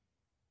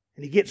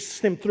 and he gets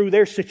them through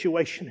their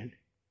situation, and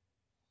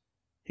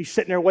he's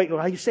sitting there waiting.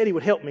 He said he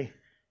would help me.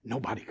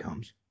 Nobody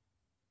comes.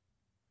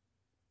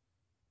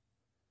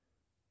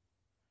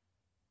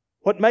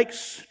 What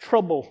makes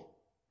trouble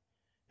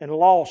and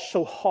loss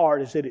so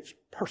hard is that it's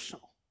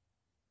personal.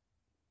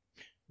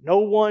 No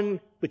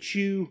one but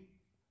you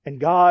and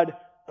God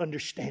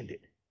understand it.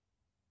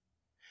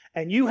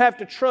 And you have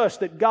to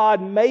trust that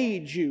God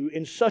made you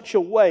in such a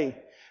way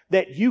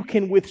that you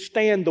can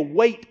withstand the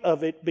weight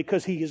of it,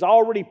 because He has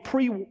already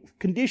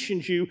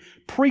pre-conditioned you,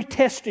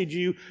 pre-tested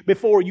you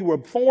before you were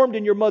formed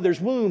in your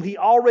mother's womb. He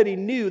already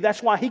knew.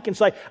 That's why He can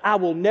say, I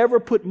will never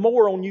put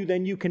more on you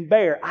than you can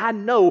bear. I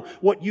know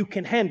what you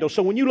can handle.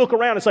 So when you look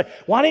around and say,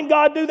 why didn't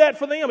God do that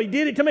for them? He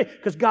did it to me.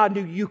 Because God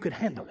knew you could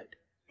handle it.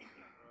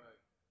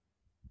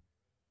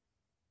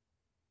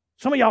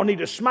 Some of y'all need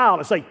to smile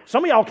and say,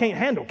 some of y'all can't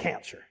handle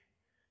cancer.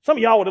 Some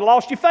of y'all would have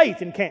lost your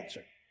faith in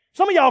cancer.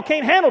 Some of y'all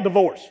can't handle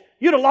divorce.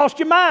 You'd have lost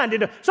your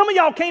mind. Some of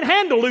y'all can't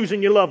handle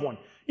losing your loved one.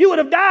 You would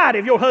have died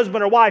if your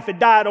husband or wife had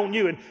died on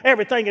you and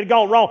everything had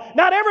gone wrong.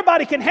 Not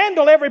everybody can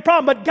handle every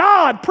problem, but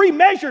God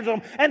pre-measures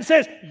them and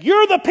says,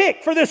 you're the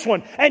pick for this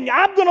one, and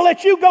I'm going to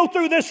let you go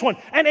through this one.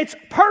 And it's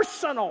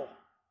personal.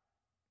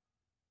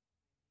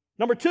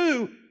 Number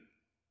 2,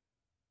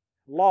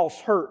 loss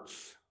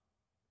hurts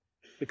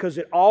because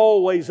it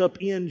always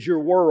upends your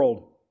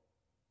world.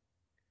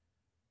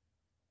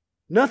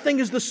 Nothing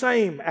is the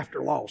same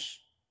after loss.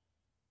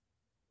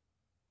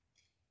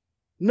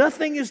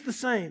 Nothing is the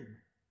same.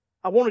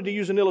 I wanted to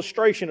use an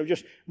illustration of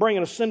just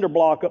bringing a cinder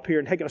block up here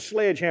and taking a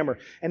sledgehammer.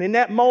 And in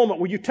that moment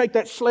where you take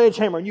that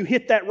sledgehammer and you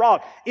hit that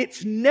rock,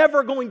 it's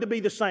never going to be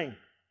the same.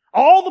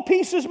 All the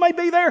pieces may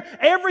be there,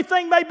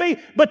 everything may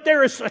be, but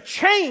there is a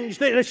change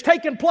that has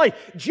taken place.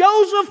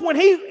 Joseph, when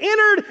he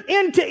entered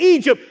into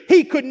Egypt,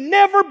 he could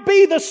never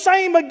be the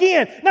same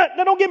again. Now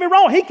don't get me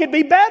wrong, he could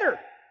be better.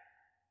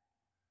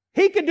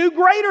 He could do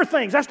greater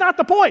things. That's not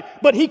the point.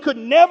 But he could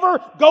never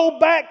go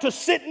back to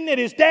sitting at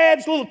his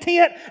dad's little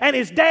tent and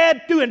his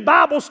dad doing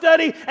Bible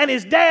study and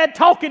his dad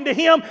talking to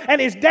him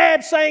and his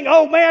dad saying,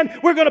 oh man,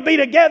 we're going to be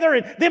together,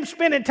 and them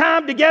spending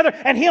time together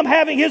and him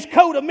having his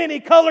coat of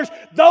many colors.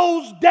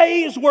 Those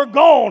days were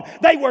gone.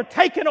 They were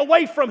taken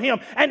away from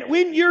him. And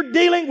when you're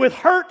dealing with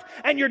hurt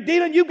and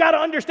you've got to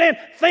understand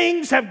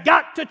things have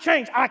got to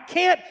change. I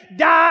can't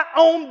die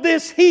on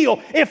this hill.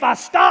 If I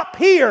stop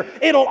here,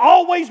 it'll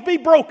always be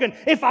broken.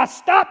 If I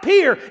stop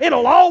here,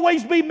 it'll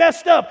always be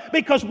messed up,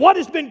 because what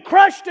has been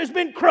crushed has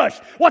been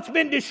crushed. What's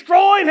been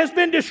destroyed has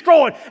been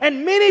destroyed.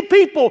 And many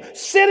people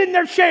sit in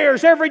their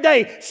chairs every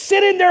day,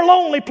 sit in their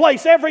lonely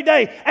place every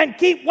day, and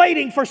keep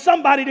waiting for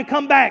somebody to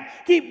come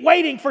back. Keep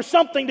waiting for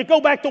something to go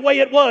back the way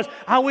it was.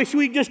 I wish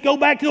we'd just go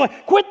back to the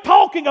way. Quit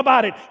talking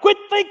about it. Quit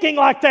thinking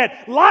like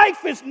that.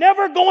 Life is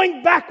never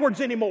going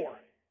backwards anymore.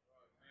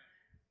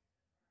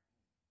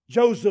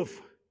 Joseph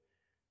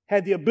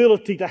had the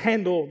ability to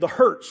handle the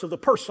hurts of the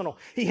personal.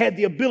 He had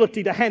the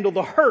ability to handle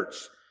the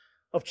hurts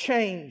of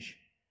change.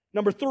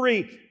 Number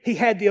 3, he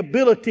had the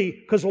ability,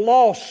 because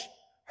loss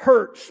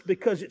hurts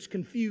because it's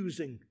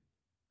confusing.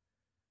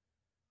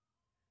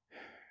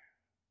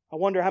 I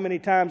wonder how many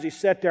times he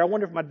sat there. I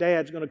wonder if my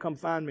dad's going to come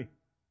find me.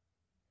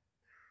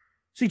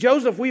 See,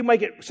 Joseph, we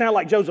make it sound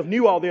like Joseph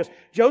knew all this.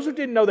 Joseph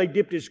didn't know they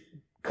dipped his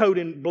coat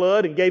in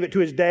blood and gave it to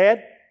his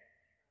dad.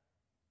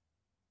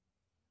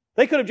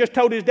 They could have just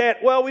told his dad,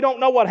 well, we don't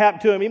know what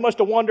happened to him. He must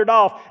have wandered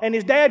off. And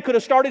his dad could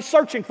have started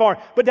searching for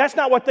him. But that's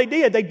not what they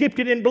did. They dipped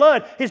it in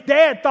blood. His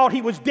dad thought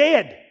he was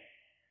dead.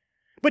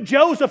 But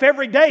Joseph,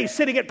 every day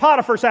sitting at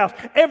Potiphar's house,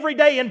 every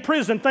day in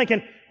prison,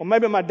 thinking, well,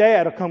 maybe my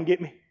dad will come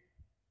get me.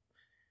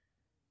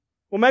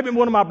 Well, maybe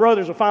one of my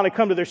brothers will finally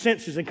come to their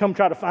senses and come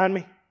try to find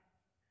me.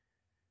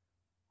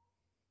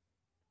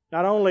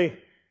 Not only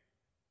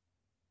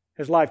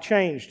has life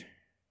changed,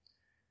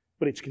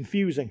 but it's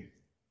confusing.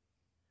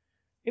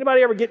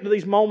 Anybody ever get into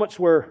these moments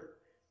where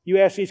you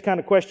ask these kind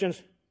of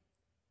questions?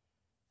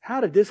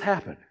 How did this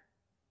happen?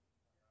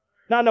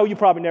 Now, I know you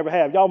probably never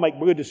have. Y'all make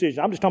good decisions.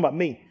 I'm just talking about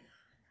me.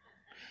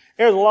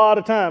 There's a lot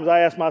of times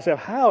I ask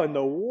myself, how in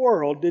the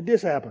world did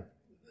this happen?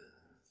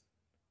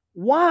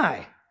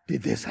 Why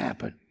did this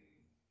happen?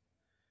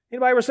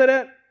 Anybody ever say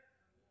that?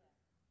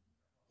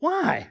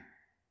 Why?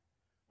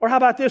 Or how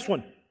about this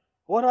one?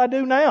 What do I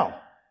do now?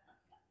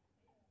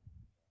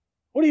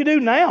 What do you do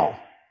now?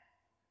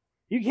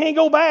 You can't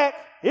go back.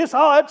 It's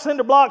all that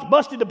cinder block's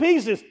busted to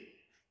pieces.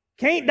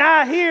 Can't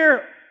die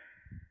here.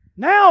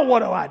 Now what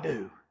do I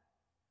do?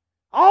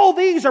 All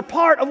these are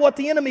part of what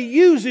the enemy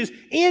uses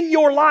in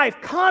your life,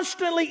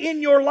 constantly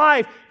in your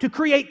life, to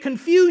create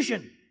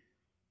confusion.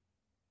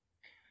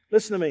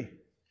 Listen to me.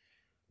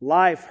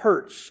 Life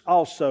hurts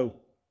also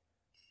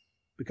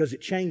because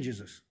it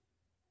changes us.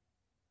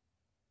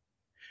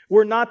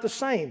 We're not the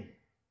same.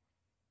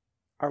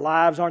 Our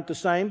lives aren't the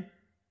same.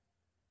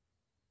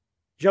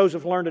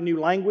 Joseph learned a new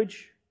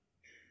language,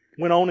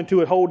 went on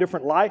into a whole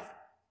different life.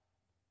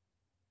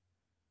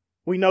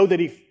 We know that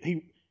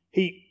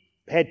he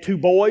had 2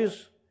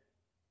 boys,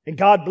 and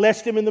God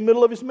blessed him in the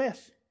middle of his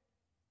mess.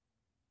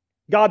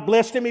 God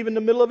blessed him even in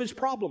the middle of his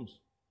problems.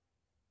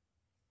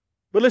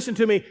 But listen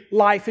to me,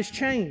 life has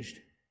changed.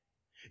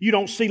 You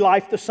don't see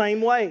life the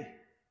same way.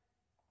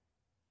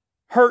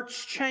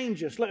 Hurts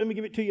change us. Let me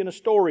give it to you in a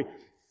story.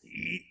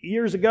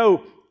 Years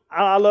ago,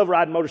 I love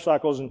riding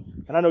motorcycles,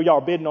 and I know y'all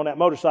are bidding on that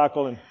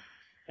motorcycle,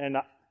 and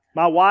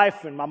my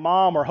wife and my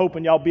mom are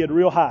hoping y'all bid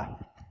real high,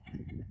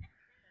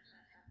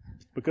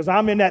 because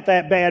I'm in that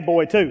bad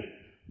boy too.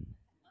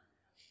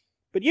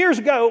 But years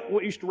ago,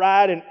 we used to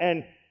ride,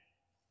 and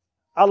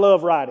I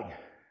love riding.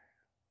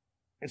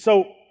 And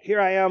so here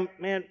I am,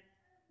 man,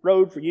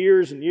 rode for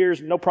years and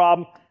years, no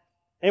problem.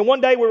 And one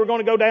day we were going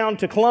to go down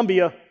to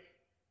Columbia,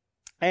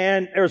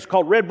 and it was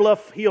called Red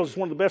Bluff Hills. It's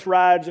one of the best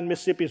rides in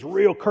Mississippi. It's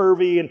real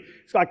curvy, and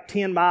it's like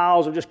 10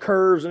 miles of just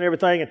curves and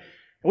everything. And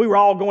we were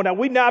all going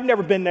down. I've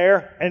never been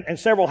there, and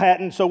several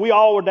hadn't. So we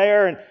all were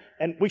there,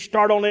 and we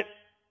start on it.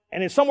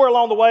 And then somewhere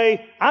along the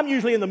way, I'm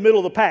usually in the middle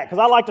of the pack, because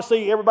I like to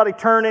see everybody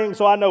turning,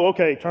 so I know,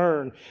 okay,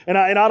 turn. And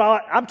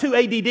I'm too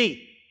ADD.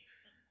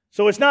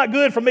 So it's not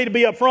good for me to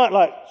be up front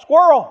like,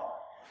 squirrel.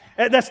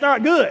 That's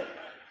not good.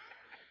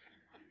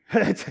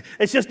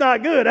 It's just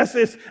not good.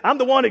 I'm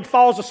the one that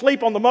falls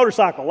asleep on the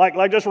motorcycle,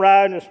 like just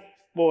riding.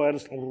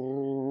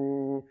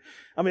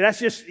 That's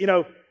just,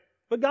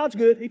 but God's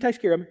good. He takes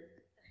care of me.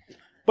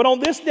 But on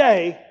this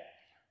day,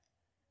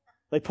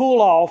 they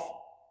pull off,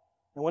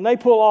 and when they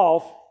pull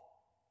off,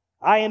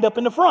 I end up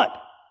in the front.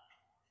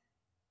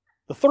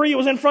 The three that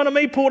was in front of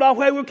me pulled off,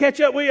 hey, we'll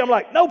catch up with you. I'm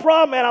like, no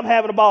problem, man, I'm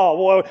having a ball.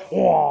 Boy.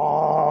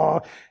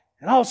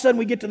 And all of a sudden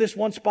we get to this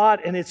one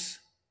spot, and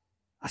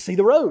I see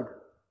the road.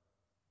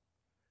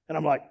 And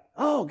I'm like,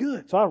 oh,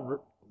 good. So I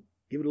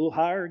give it a little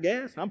higher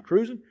gas. I'm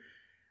cruising.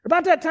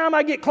 About that time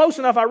I get close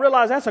enough, I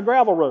realize that's a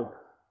gravel road.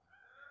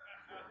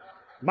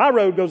 My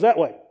road goes that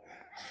way.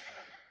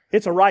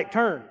 It's a right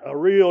turn, a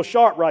real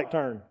sharp right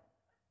turn.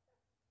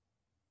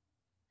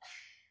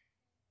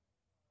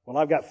 Well,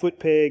 I've got foot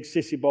pegs,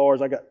 sissy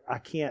bars. I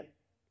can't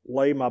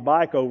lay my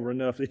bike over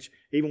enough.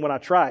 Even when I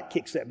try, it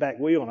kicks that back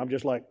wheel, and I'm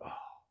just like, oh.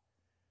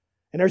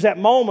 And there's that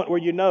moment where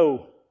you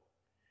know,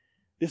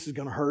 this is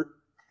going to hurt.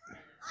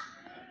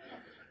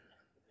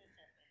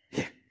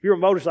 Yeah, if you're a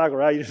motorcycle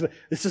rider, you just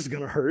this is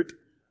going to hurt.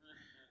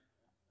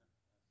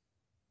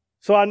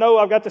 So I know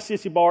I've got the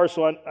sissy bars,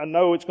 so I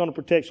know it's going to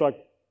protect. So I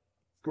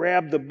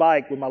grab the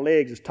bike with my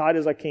legs as tight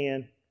as I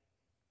can.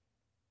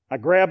 I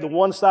grab the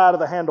one side of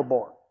the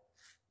handlebar.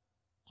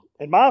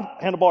 And my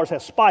handlebars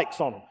have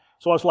spikes on them.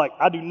 So I was like,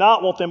 I do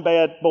not want them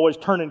bad boys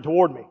turning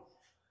toward me.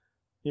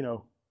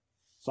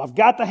 So I've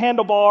got the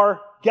handlebar,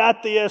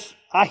 got this.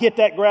 I hit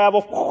that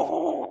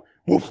gravel,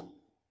 woof,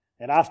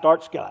 and I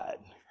start skyding.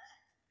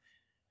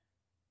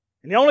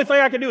 And the only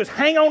thing I can do is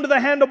hang on to the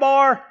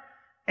handlebar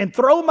and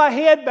throw my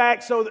head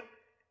back so that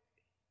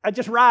I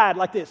just ride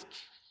like this.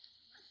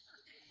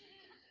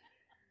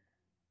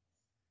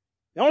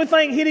 The only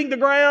thing hitting the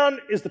ground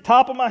is the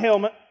top of my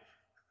helmet,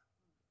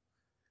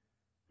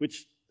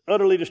 which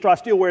utterly destroys.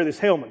 I still wear this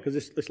helmet because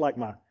it's like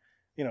my,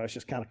 it's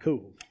just kind of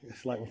cool.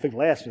 It's like when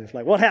people ask me, it's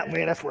like, what happened,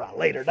 man? That's where I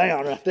laid her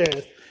down right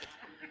there.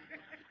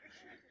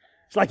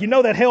 It's like,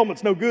 that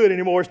helmet's no good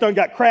anymore. It's done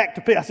got cracked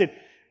to pieces. I said,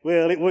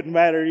 well, it wouldn't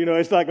matter.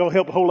 It's not going to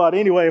help a whole lot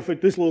anyway if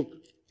it's this little,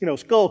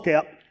 skull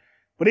cap.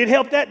 But it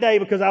helped that day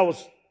because I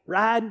was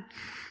riding.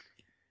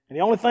 And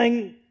the only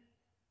thing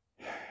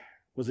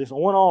was this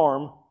one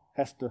arm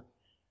has to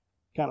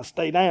kind of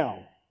stay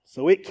down.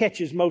 So it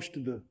catches most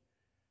of the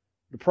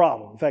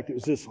problem. In fact, it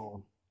was this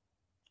arm.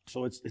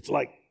 So it's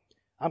like,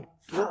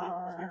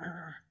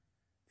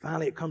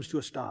 finally it comes to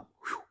a stop.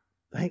 Whew,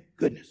 thank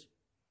goodness.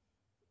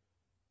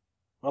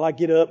 Well, I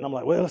get up and I'm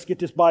like, well, let's get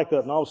this bike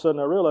up. And all of a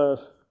sudden I realize,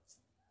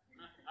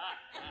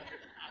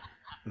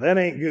 that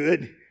ain't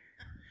good.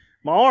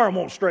 My arm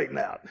won't straighten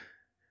out.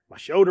 My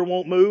shoulder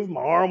won't move.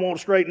 My arm won't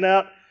straighten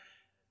out.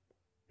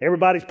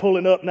 Everybody's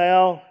pulling up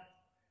now.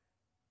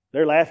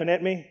 They're laughing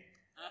at me.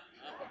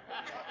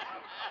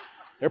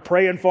 They're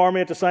praying for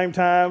me at the same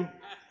time.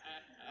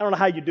 I don't know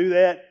how you do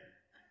that.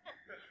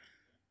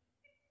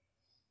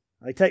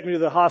 They take me to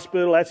the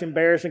hospital. That's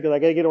embarrassing because I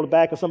got to get on the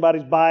back of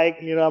somebody's bike.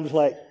 I'm just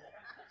like,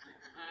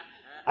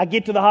 I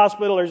get to the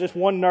hospital. There's this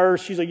one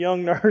nurse. She's a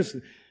young nurse.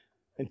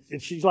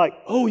 And she's like,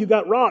 oh, you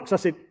got rocks. I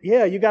said,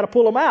 yeah, you got to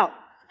pull them out.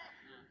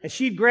 And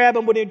she'd grab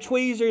them with them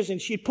tweezers and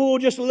she'd pull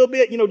just a little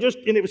bit, and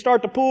it would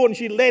start to pull and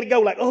she'd let it go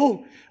like,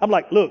 oh. I'm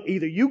like, look,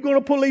 either you going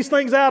to pull these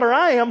things out or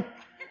I am.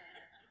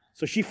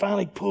 So she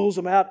finally pulls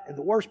them out. And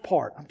the worst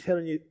part, I'm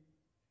telling you,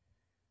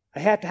 I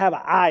had to have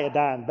an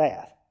iodine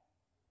bath.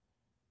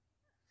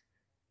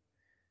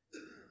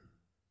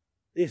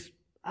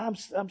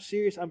 I'm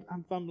serious. I'm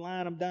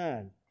lying. I'm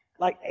dying.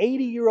 Like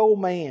 80-year-old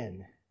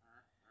man.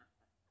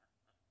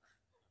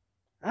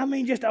 I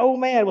mean, just an old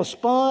man with a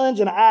sponge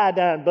and an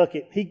iodine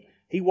bucket.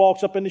 He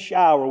walks up in the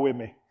shower with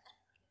me.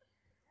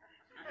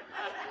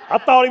 I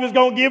thought he was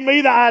going to give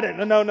me the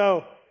iodine.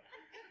 No.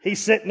 He's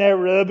sitting there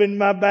rubbing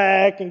my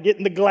back and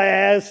getting the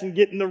glass and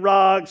getting the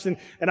rocks. And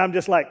I'm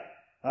just like,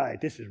 all right,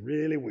 this is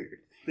really weird.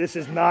 This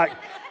is not.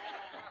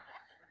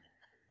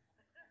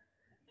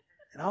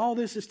 And all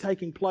this is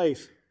taking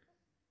place.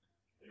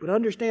 But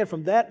understand,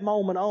 from that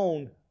moment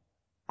on,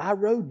 I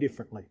rode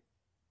differently.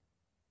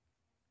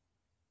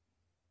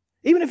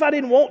 Even if I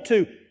didn't want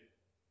to,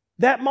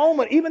 that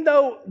moment, even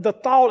though the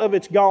thought of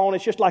it's gone,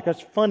 it's just like a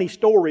funny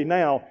story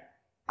now,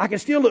 I can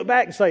still look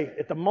back and say,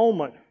 at the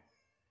moment,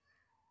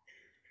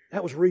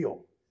 that was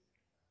real.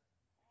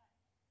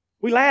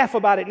 We laugh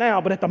about it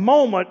now, but at the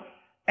moment,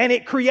 and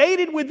it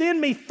created within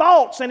me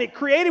thoughts, and it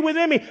created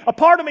within me, a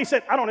part of me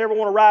said, I don't ever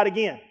want to ride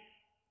again.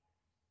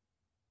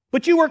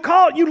 But you were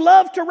called, you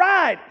love to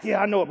ride.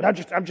 Yeah, I know it, but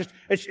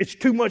it's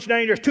too much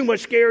danger, it's too much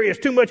scary, it's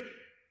too much.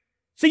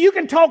 So you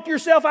can talk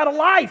yourself out of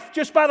life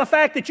just by the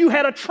fact that you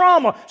had a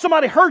trauma.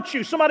 Somebody hurt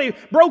you, somebody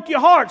broke your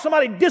heart,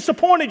 somebody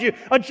disappointed you,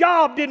 a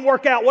job didn't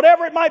work out,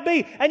 whatever it might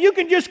be, and you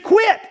can just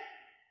quit.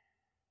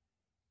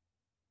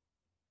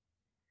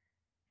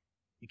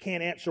 You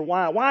can't answer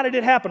why. Why did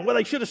it happen? Well,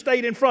 they should have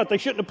stayed in front. They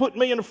shouldn't have put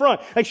me in the front.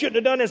 They shouldn't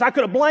have done this. I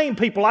could have blamed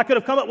people. I could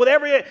have come up with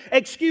every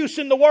excuse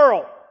in the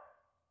world.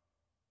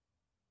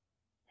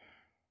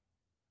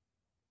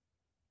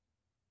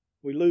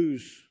 We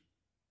lose.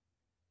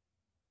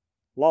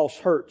 Loss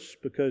hurts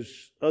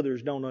because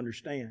others don't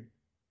understand.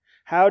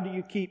 How do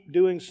you keep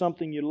doing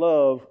something you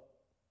love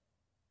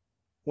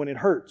when it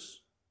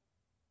hurts?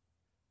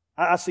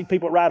 I see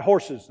people ride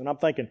horses and I'm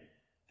thinking,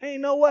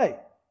 ain't no way.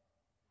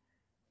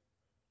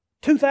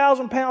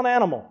 2,000-pound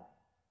animal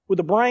with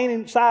a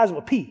brain the size of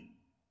a pea.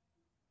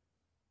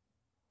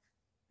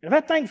 And if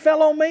that thing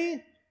fell on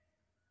me,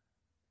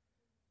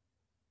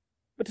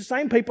 but the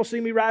same people see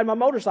me ride my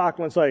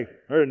motorcycle and say,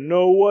 there's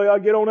no way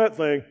I'd get on that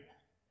thing.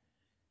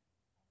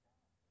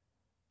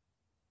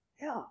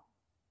 Yeah.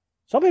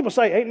 Some people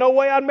say, ain't no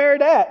way I'd marry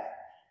that.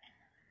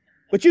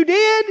 But you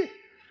did.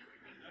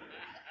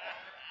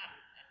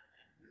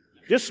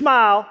 Just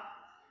smile.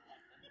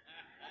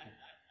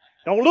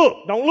 Don't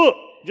look.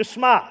 Just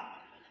smile.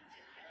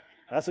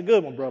 That's a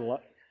good one, Brother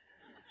Lott.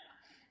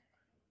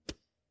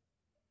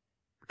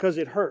 Because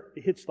it hurt.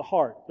 It hits the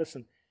heart.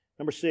 Listen,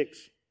 number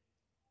 6.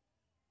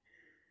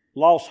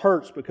 Loss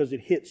hurts because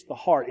it hits the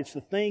heart. It's the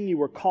thing you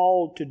were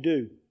called to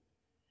do.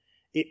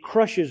 It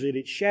crushes it.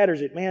 It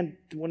shatters it. Man,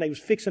 when they was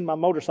fixing my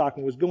motorcycle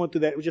and was going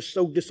through that, it was just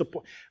so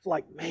disappointing. It's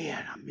like,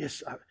 man,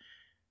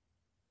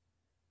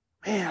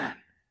 man,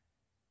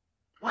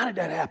 why did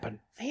that happen?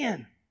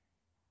 Man.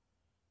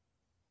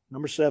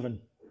 Number 7,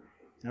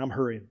 and I'm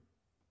hurrying.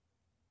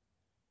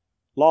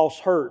 Loss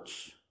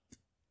hurts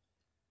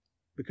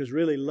because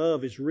really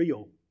love is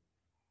real.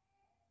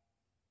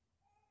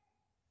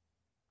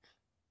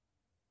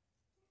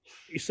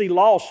 You see,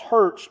 loss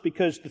hurts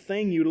because the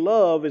thing you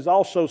love is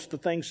also the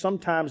thing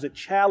sometimes that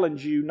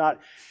challenge you.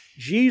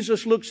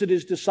 Jesus looks at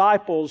His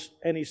disciples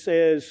and He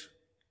says,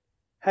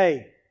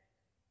 hey,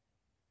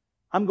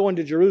 I'm going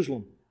to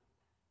Jerusalem.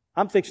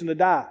 I'm fixing to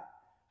die.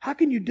 How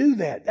can you do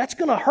that? That's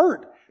going to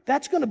hurt.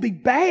 That's going to be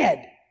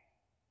bad.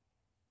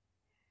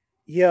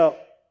 Yeah,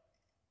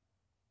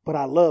 but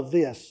I love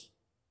this.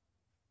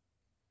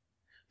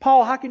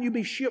 Paul, how can you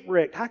be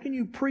shipwrecked? How can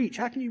you preach?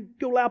 How can you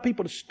allow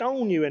people to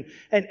stone you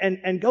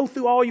and go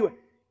through all you...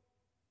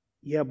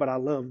 Yeah, but I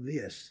love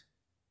this.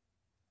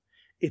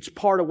 It's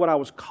part of what I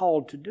was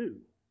called to do.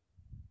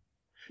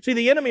 See,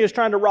 the enemy is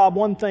trying to rob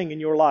one thing in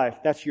your life.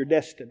 That's your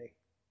destiny.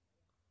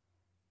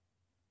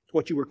 It's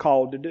what you were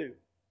called to do.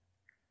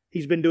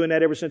 He's been doing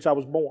that ever since I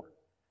was born.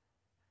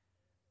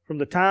 From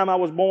the time I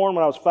was born,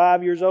 when I was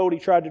 5 years old, he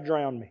tried to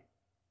drown me.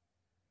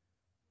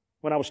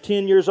 When I was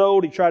 10 years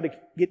old, he tried to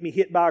get me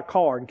hit by a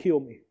car and kill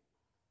me.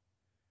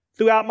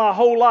 Throughout my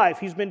whole life,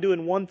 he's been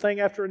doing one thing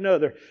after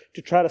another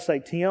to try to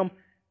say, Tim,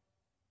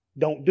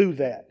 don't do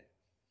that.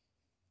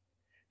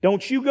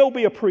 Don't you go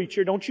be a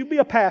preacher. Don't you be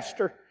a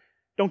pastor.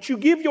 Don't you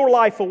give your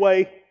life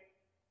away.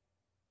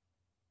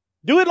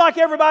 Do it like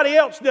everybody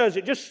else does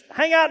it. Just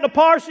hang out in the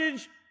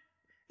parsonage,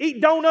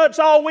 eat donuts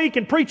all week,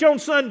 and preach on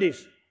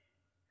Sundays.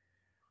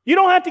 You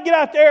don't have to get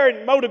out there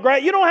and mow the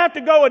grass. You don't have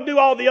to go and do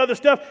all the other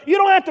stuff. You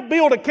don't have to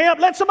build a camp.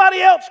 Let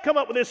somebody else come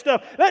up with this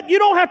stuff. You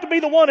don't have to be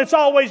the one that's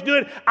always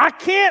doing it. I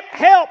can't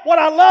help what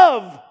I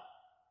love.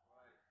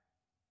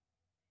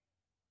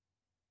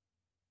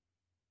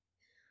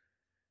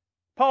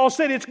 Paul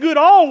said it's good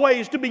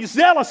always to be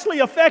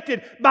zealously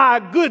affected by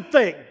a good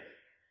thing.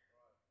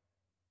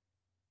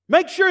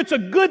 Make sure it's a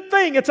good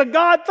thing. It's a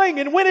God thing.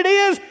 And when it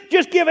is,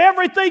 just give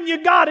everything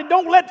you got. And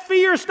don't let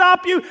fear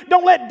stop you.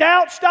 Don't let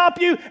doubt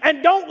stop you.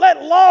 And don't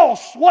let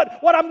loss, what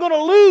I'm going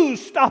to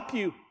lose, stop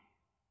you.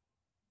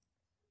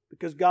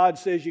 Because God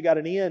says you got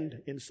an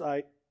end in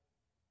sight.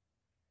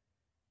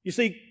 You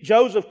see,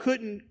 Joseph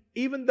couldn't,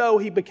 even though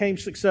he became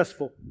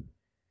successful,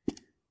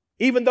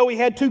 even though he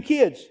had 2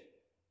 kids,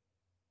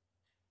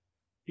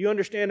 do you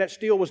understand that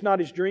still was not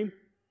his dream?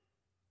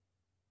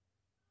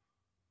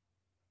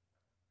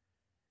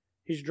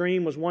 His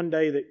dream was one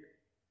day that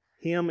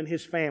him and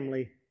his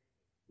family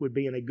would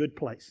be in a good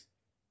place.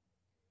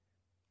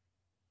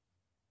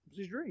 It was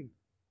his dream.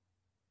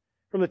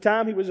 From the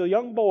time he was a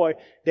young boy,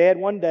 Dad,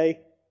 one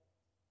day,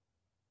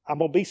 I'm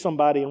going to be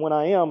somebody, and when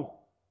I am,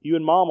 you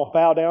and Mom will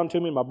bow down to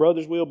me, and my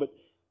brothers will, but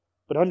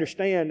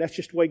understand, that's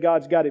just the way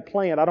God's got it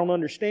planned. I don't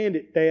understand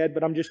it, Dad,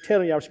 but I'm just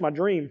telling you, it's my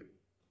dream.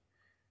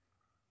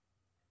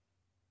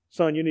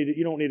 Son,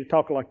 you don't need to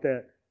talk like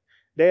that.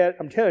 Dad,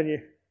 I'm telling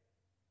you,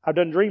 I've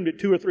done dreamed it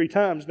 2 or 3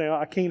 times now.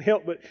 I can't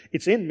help but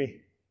it's in me.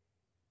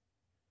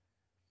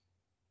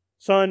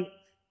 Son,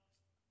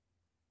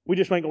 we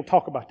just ain't going to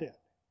talk about that.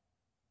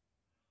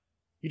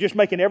 You're just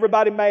making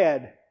everybody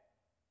mad.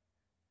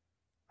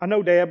 I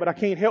know, Dad, but I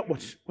can't help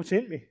what's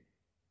in me.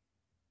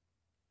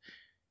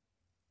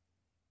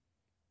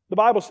 The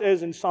Bible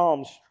says in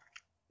Psalms,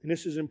 and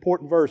this is an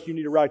important verse, you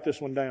need to write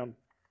this one down.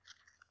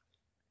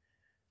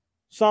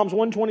 Psalms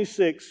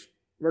 126,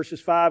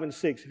 verses 5 and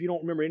 6. If you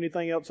don't remember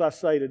anything else I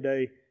say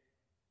today,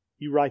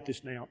 you write this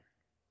down.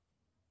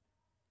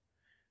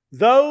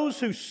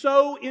 Those who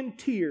sow in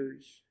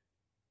tears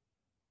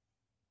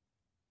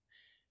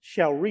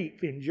shall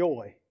reap in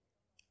joy.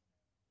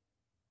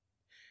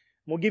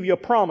 I'm going to give you a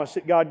promise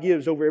that God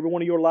gives over every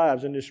one of your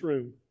lives in this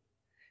room.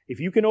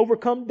 If you can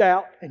overcome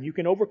doubt and you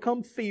can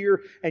overcome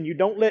fear and you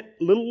don't let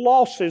little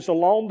losses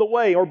along the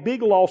way or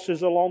big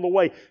losses along the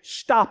way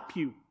stop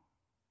you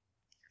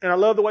And I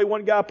love the way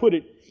one guy put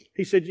it.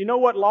 He said, you know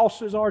what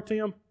losses are,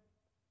 Tim?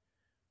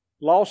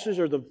 Losses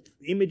are the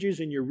images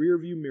in your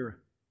rearview mirror.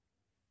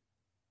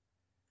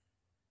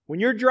 When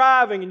you're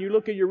driving and you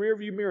look at your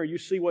rearview mirror, you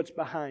see what's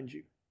behind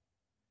you.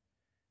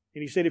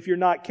 And he said, if you're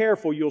not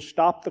careful, you'll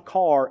stop the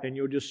car and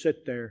you'll just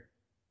sit there.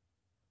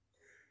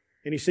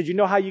 And he said, you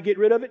know how you get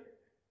rid of it?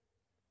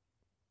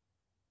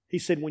 He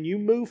said, when you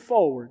move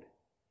forward,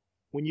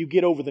 when you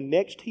get over the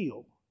next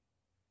hill,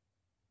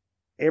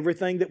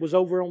 everything that was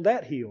over on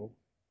that hill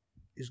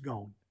is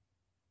gone.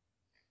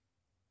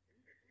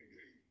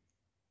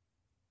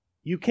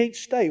 You can't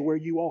stay where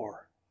you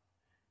are.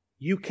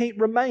 You can't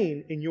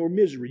remain in your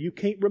misery. You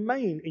can't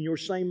remain in your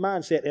same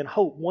mindset and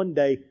hope one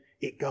day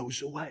it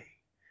goes away.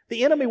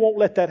 The enemy won't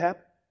let that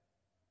happen.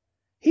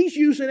 He's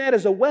using that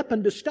as a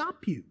weapon to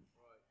stop you.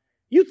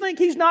 You think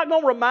he's not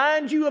going to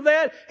remind you of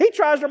that? He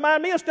tries to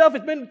remind me of stuff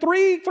that's been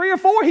three or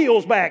four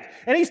hills back.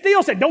 And he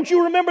still said, don't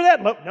you remember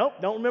that? Nope,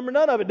 don't remember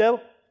none of it,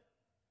 devil.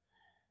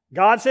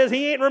 God says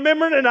He ain't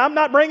remembering it and I'm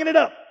not bringing it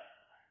up.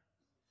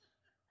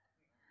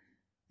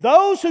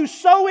 Those who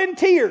sow in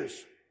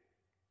tears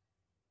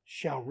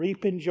shall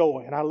reap in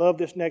joy. And I love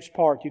this next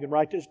part. You can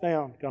write this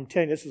down. I'm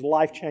telling you, this is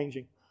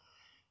life-changing.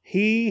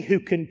 He who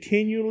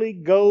continually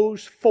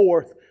goes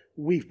forth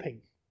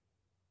weeping.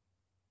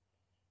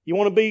 You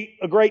want to be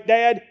a great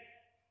dad?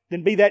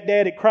 Then be that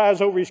dad that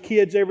cries over his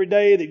kids every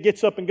day, that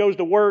gets up and goes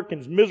to work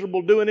and is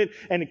miserable doing it,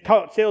 and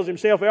tells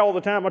himself all the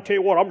time, I tell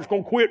you what, I'm just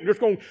going to quit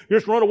and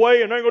just run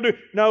away and I ain't going to do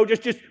it. No,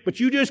 but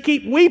you just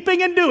keep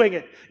weeping and doing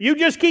it. You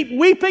just keep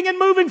weeping and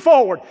moving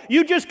forward.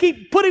 You just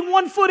keep putting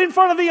one foot in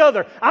front of the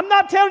other. I'm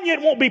not telling you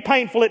it won't be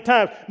painful at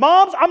times.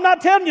 Moms, I'm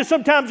not telling you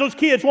sometimes those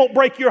kids won't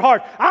break your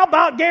heart. I'll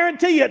about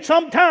guarantee you at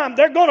some time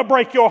they're going to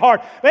break your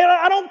heart. Man,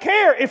 I don't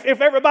care if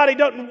everybody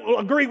doesn't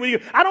agree with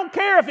you. I don't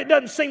care if it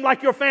doesn't seem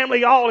like your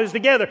family all is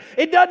together.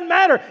 It doesn't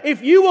matter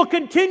if you will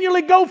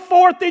continually go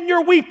forth in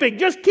your weeping.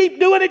 Just keep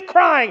doing it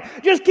crying.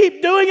 Just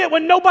keep doing it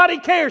when nobody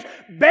cares.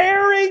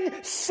 Bearing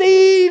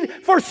seed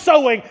for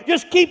sowing.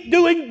 Just keep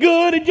doing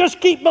good and just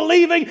keep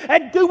believing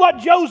and do what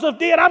Joseph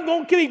did. I'm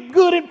going to be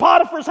good in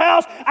Potiphar's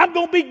house. I'm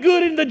going to be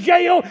good in the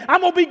jail. I'm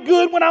going to be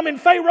good when I'm in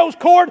Pharaoh's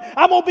court.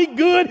 I'm going to be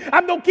good.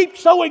 I'm going to keep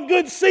sowing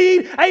good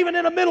seed even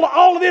in the middle of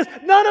all of this.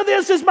 None of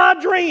this is my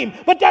dream,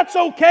 but that's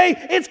okay.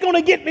 It's going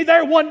to get me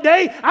there one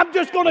day. I'm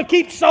just going to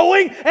keep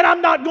sowing and I'm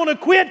not going to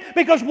quit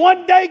because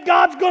one day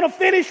God's going to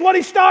finish what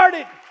He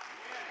started.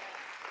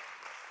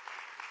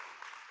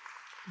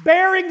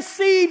 Bearing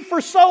seed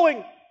for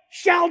sowing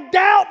shall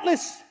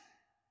doubtless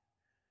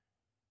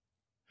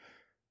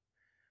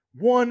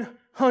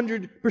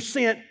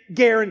 100%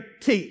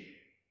 guarantee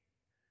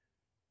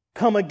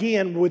come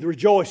again with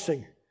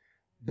rejoicing,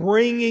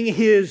 bringing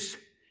His...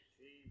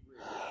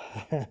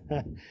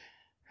 Let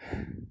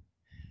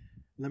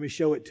me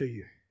show it to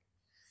you.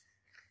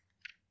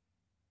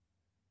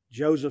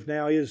 Joseph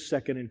now is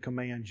second in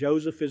command.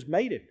 Joseph has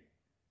made it.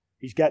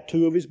 He's got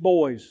two of his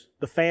boys.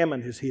 The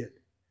famine has hit.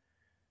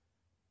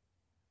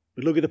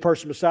 But look at the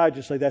person beside you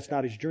and say, that's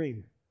not his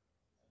dream.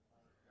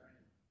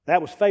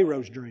 That was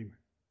Pharaoh's dream.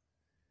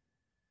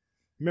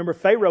 Remember,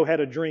 Pharaoh had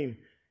a dream.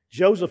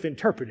 Joseph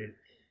interpreted it.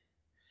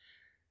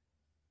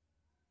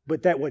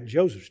 But that wasn't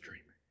Joseph's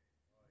dream.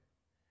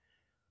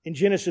 In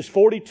Genesis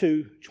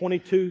 42,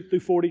 22 through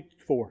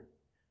 44,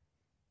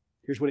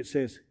 here's what it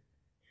says.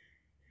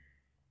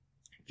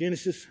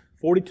 Genesis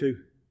 42.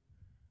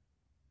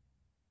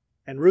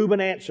 And Reuben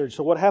answered.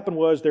 So what happened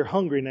was they're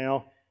hungry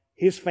now.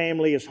 His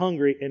family is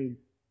hungry and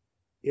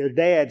their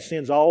dad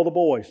sends all the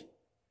boys.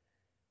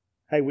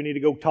 Hey, we need to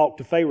go talk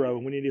to Pharaoh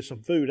and we need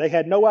some food. They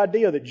had no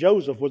idea that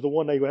Joseph was the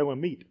one they were going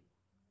to meet.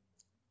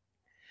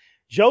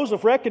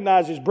 Joseph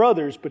recognized his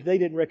brothers, but they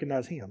didn't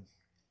recognize him.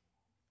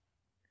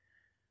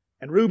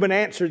 And Reuben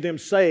answered them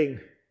saying,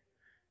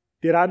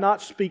 did I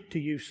not speak to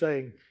you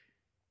saying,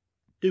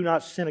 do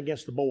not sin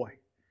against the boy?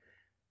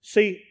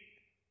 See,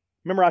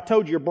 remember I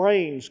told you your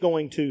brain's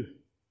going to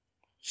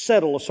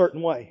settle a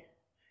certain way.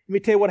 Let me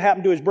tell you what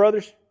happened to his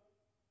brothers.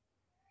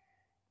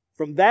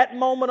 From that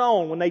moment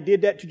on, when they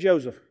did that to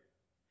Joseph,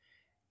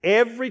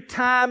 every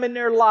time in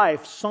their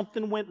life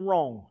something went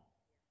wrong,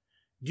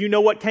 do you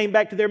know what came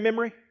back to their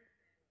memory?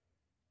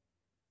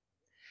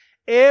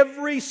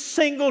 Every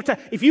single time.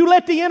 If you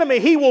let the enemy,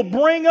 he will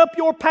bring up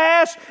your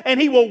past and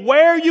he will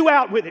wear you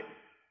out with it.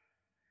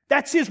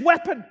 That's his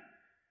weapon.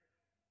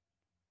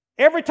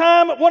 Every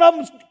time one of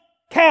them's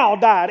cow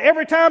died,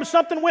 every time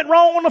something went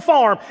wrong on the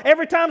farm,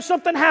 every time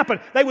something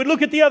happened, they would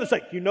look at the other and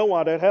say, you know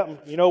why that happened.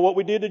 You know what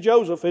we did to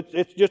Joseph.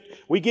 It's just,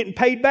 we getting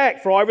paid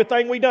back for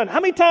everything we done.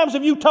 How many times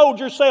have you told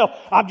yourself,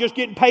 I'm just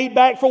getting paid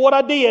back for what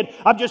I did.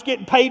 I'm just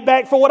getting paid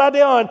back for what I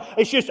done.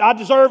 It's just, I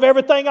deserve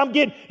everything I'm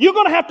getting. You're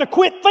going to have to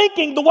quit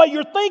thinking the way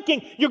you're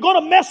thinking. You're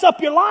going to mess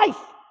up your life.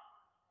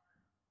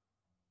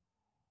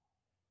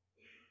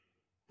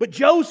 But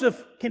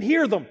Joseph can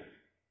hear them.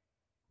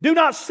 Do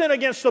not sin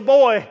against the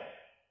boy,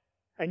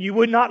 and you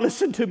would not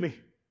listen to me.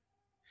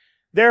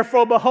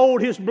 Therefore,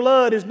 behold, his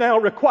blood is now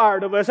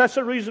required of us. That's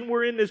the reason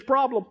we're in this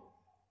problem.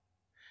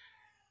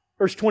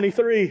 Verse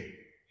 23.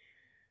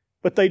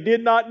 But they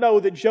did not know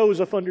that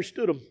Joseph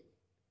understood them,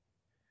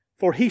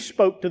 for he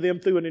spoke to them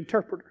through an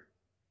interpreter.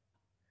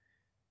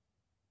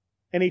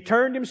 And he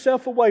turned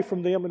himself away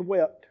from them and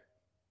wept.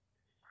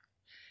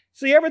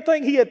 See,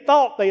 everything he had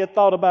thought, they had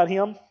thought about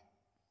him.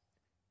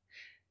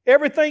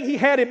 Everything he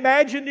had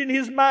imagined in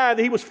his mind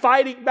that he was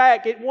fighting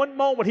back, at one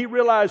moment he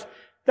realized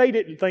they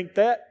didn't think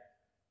that.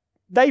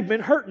 They've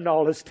been hurting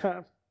all this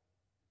time.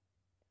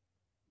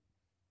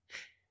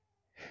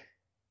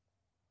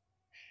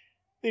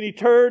 Then he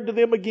turned to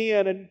them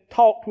again and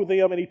talked with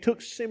them, and he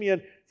took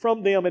Simeon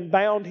from them and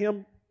bound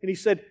him. And he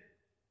said,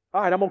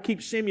 all right, I'm going to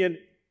keep Simeon,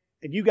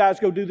 and you guys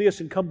go do this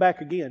and come back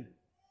again.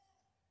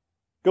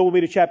 Go with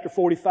me to chapter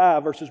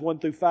 45, verses 1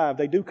 through 5.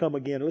 They do come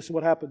again. Listen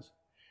what happens.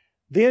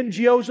 Then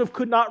Joseph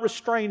could not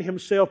restrain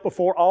himself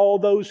before all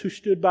those who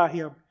stood by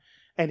him.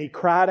 And he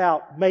cried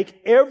out,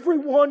 make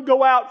everyone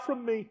go out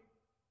from me.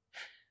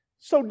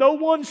 So no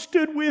one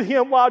stood with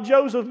him while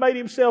Joseph made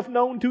himself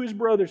known to his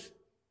brothers.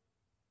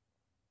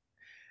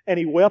 And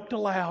he wept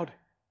aloud.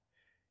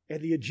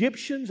 And the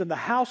Egyptians and the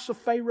house of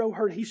Pharaoh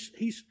heard.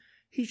 He's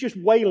just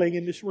wailing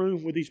in this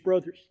room with his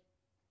brothers.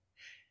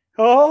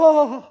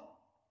 Oh!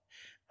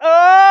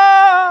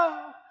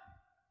 Oh!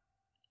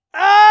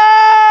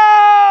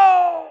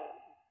 Oh!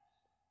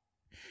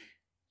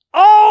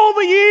 All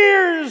the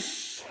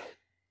years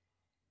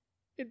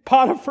in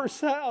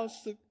Potiphar's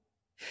house, and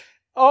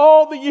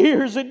all the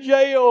years in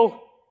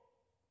jail,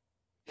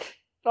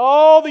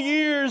 all the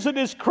years in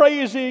this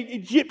crazy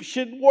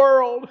Egyptian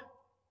world.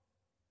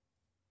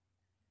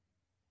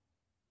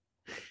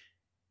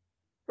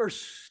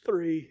 Verse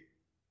 3.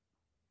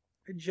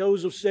 And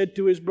Joseph said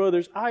to his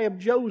brothers, I am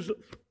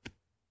Joseph.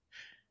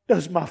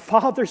 Does my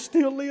father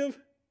still live?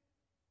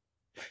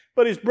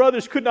 But his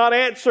brothers could not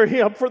answer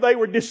him, for they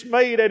were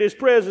dismayed at his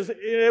presence.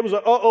 It was an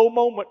uh-oh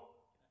moment.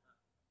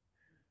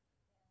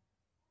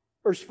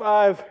 Verse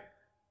 5.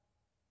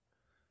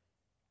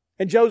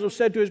 And Joseph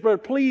said to his brother,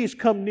 please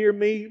come near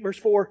me. Verse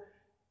 4.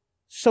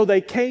 So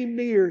they came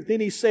near. Then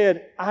he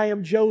said, I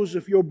am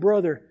Joseph, your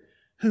brother,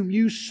 whom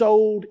you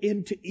sold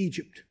into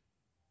Egypt.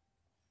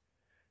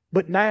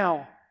 But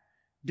now,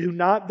 do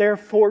not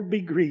therefore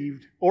be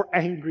grieved or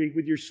angry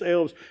with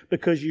yourselves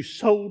because you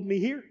sold me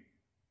here.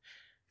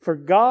 For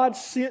God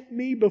sent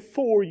me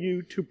before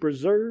you to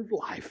preserve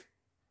life.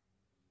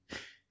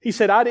 He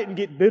said, I didn't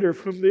get bitter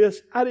from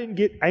this. I didn't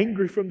get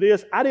angry from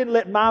this. I didn't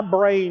let my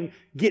brain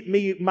get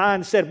me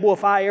mindset, well,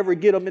 if I ever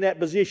get them in that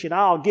position,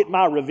 I'll get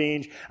my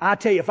revenge. I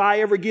tell you, if I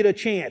ever get a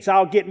chance,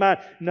 I'll get mine.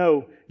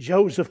 No,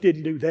 Joseph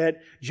didn't do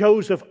that.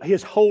 Joseph,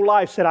 his whole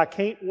life said, I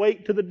can't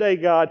wait to the day,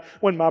 God,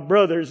 when my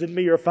brothers and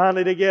me are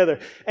finally together.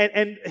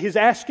 And he's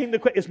asking the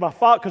question, is my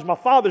father, because my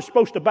father's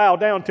supposed to bow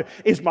down to,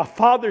 is my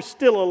father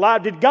still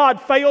alive? Did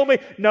God fail me?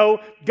 No,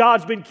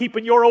 God's been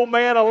keeping your old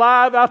man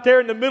alive out there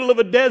in the middle of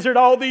a desert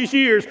all these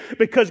years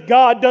because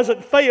God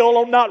doesn't fail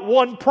on not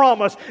one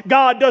promise.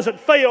 God doesn't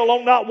fail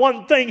on not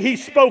one thing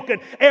He's spoken.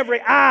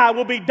 Every I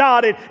will be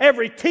dotted.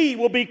 Every T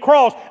will be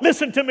crossed.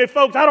 Listen to me,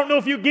 folks. I don't know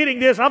if you're getting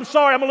this. I'm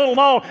sorry I'm a little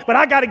long, but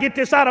I got to get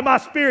this out of my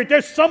spirit.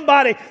 There's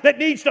somebody that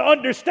needs to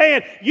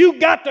understand you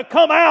got to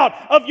come out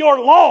of your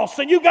loss,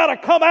 and you got to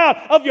come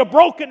out of your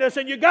brokenness,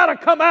 and you got to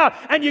come out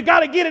and you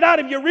got to get it out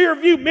of your rear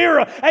view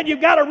mirror, and you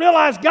got to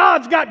realize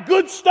God's got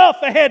good stuff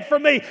ahead for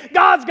me.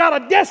 God's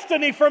got a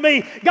destiny for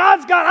me.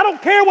 I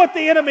don't care what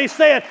the enemy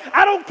said.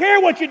 I don't care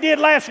what you did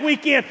last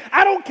weekend.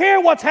 I don't care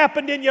what's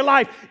happened in your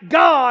life.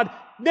 God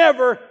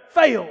never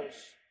fails.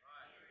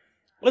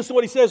 Listen to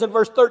what he says in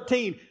verse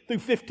 13 through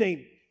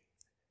 15.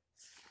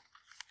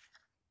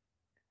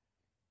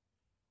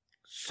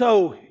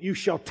 So you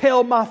shall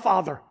tell my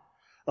father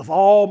of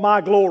all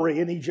my glory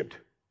in Egypt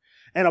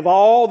and of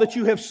all that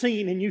you have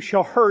seen, and you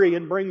shall hurry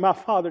and bring my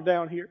father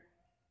down here.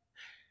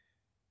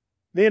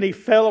 Then he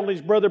fell on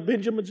his brother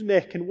Benjamin's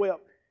neck and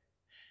wept,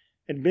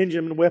 and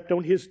Benjamin wept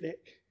on his neck.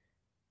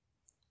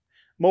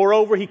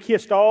 Moreover, he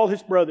kissed all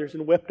his brothers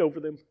and wept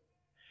over them.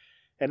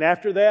 And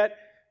after that,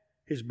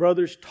 his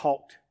brothers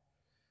talked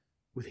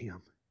with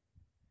him.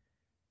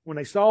 When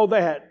they saw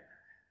that,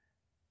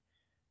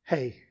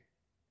 hey,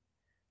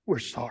 we're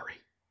sorry.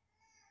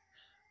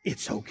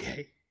 It's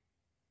okay.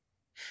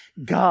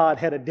 God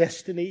had a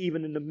destiny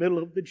even in the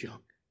middle of the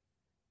junk,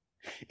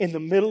 in the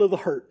middle of the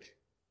hurt,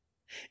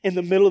 in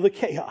the middle of the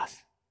chaos.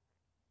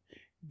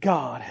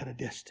 God had a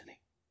destiny.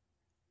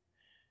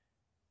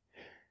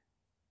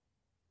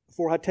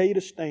 Before I tell you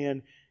to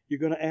stand, you're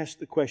going to ask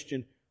the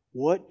question,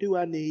 what do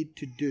I need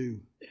to do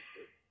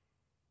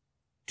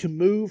to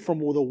move from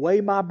the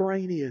way my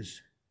brain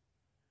is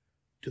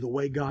to the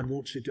way God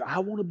wants it to? I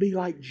want to be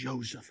like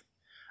Joseph.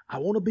 I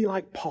want to be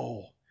like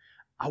Paul.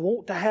 I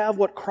want to have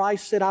what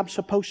Christ said I'm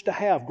supposed to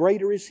have.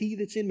 Greater is He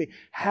that's in me.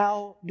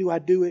 How do I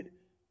do it,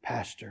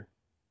 Pastor?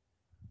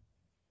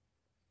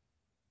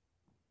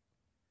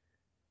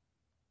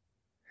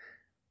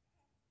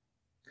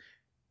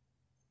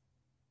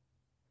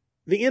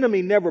 The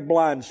enemy never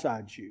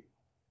blindsides you.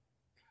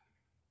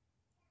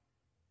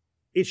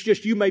 It's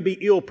just you may be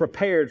ill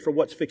prepared for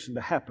what's fixing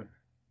to happen.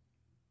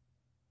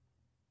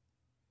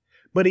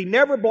 But He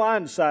never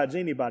blindsides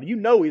anybody. You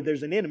know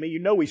there's an enemy. You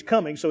know he's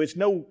coming, so it's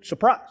no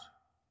surprise.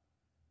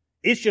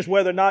 It's just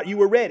whether or not you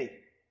were ready.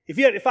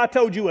 If I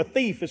told you a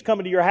thief is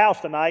coming to your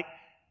house tonight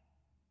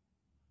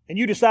and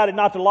you decided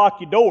not to lock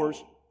your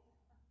doors,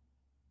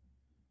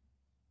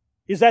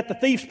 is that the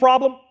thief's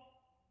problem?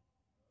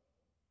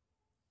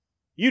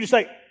 You just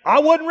say, I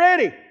wasn't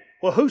ready.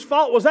 Well, whose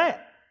fault was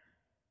that?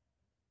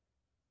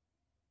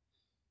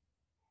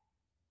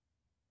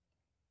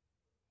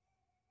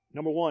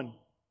 Number one,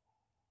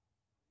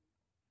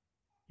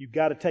 you've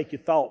got to take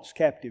your thoughts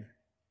captive.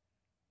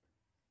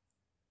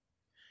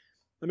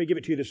 Let me give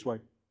it to you this way.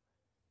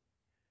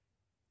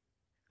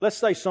 Let's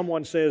say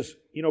someone says,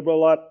 you know, Brother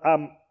Lott,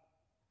 I'm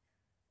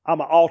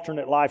an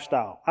alternate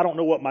lifestyle. I don't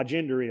know what my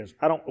gender is.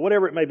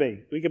 Whatever it may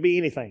be. It could be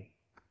anything.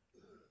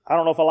 I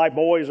don't know if I like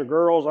boys or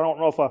girls. I don't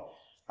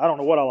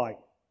know what I like.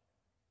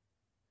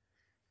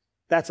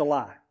 That's a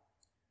lie.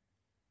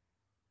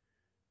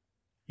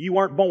 You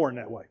weren't born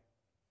that way.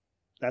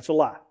 That's a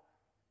lie.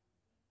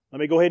 Let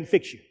me go ahead and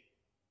fix you.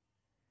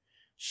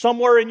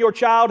 Somewhere in your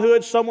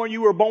childhood, somewhere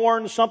you were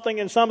born, something,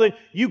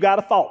 you got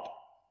a thought.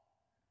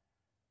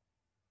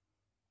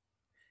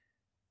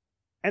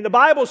 And the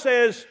Bible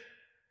says,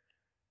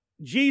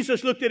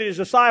 Jesus looked at His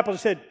disciples and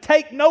said,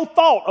 take no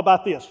thought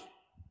about this.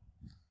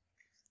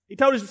 He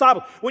told His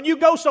disciples, when you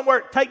go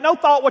somewhere, take no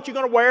thought what you're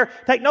going to wear,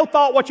 take no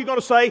thought what you're going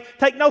to say,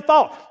 take no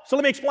thought. So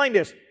let me explain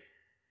this.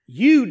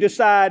 You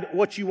decide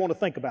what you want to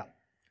think about.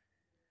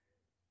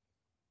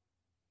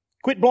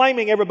 Quit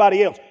blaming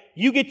everybody else.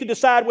 You get to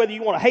decide whether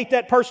you want to hate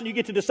that person. You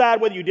get to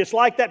decide whether you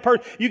dislike that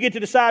person. You get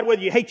to decide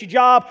whether you hate your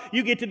job.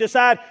 You get to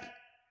decide.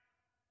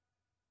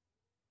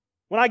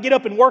 When I get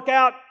up and work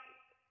out,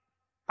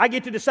 I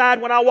get to decide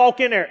when I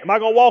walk in there. Am I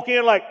going to walk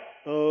in like,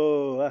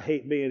 oh, I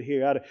hate being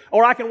here?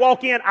 Or I can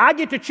walk in. I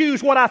get to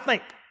choose what I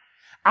think.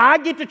 I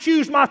get to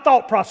choose my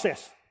thought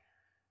process.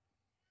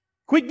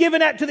 Quit giving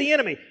that to the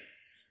enemy.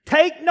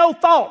 Take no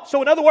thought.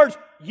 So in other words,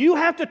 you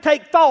have to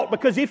take thought,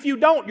 because if you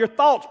don't, your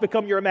thoughts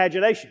become your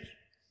imaginations.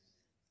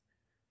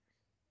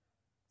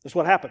 That's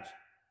what happens.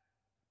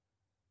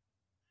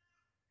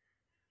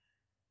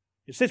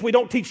 And since we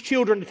don't teach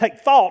children to take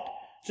thought,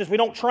 since we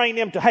don't train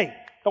them to, hey,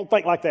 don't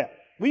think like that.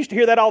 We used to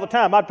hear that all the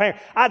time.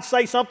 I'd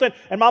say something,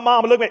 and my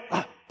mom would look at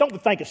me, don't be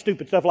thinking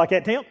stupid stuff like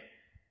that, Tim.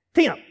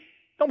 Tim,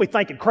 don't be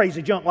thinking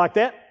crazy junk like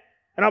that.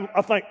 And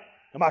I think,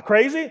 am I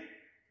crazy?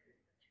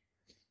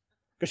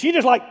 Because she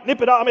just like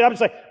nip it off. I would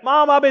say,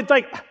 Mom, I've been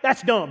thinking,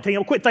 that's dumb,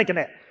 Tim. Quit thinking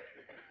that.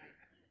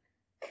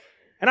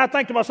 And I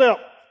think to myself,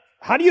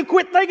 how do you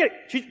quit thinking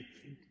it?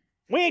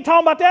 We ain't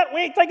talking about that.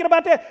 We ain't thinking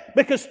about that.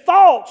 Because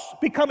thoughts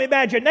become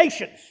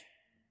imaginations.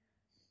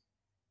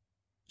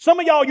 Some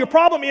of y'all, your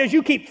problem is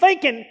you keep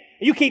thinking,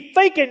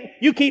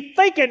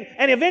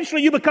 and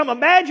eventually you become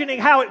imagining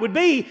how it would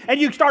be, and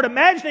you start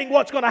imagining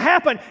what's going to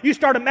happen. You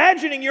start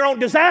imagining your own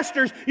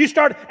disasters.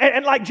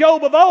 And like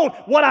Job of old,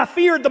 what I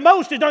feared the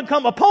most has done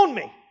come upon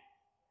me.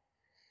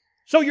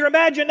 So your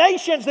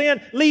imaginations then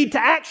lead to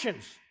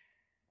actions.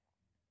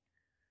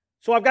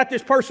 So I've got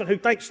this person who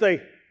thinks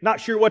they're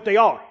not sure what they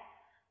are.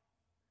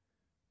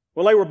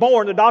 Well, they were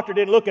born, the doctor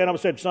didn't look at them and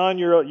said, son,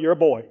 you're a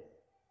boy.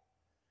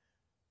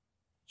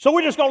 So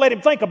we're just going to let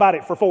him think about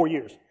it for 4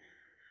 years.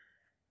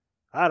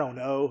 I don't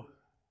know.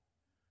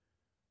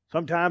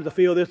 Sometimes I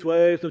feel this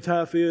way,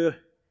 sometimes I feel...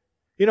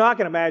 I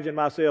can imagine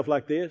myself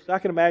like this. I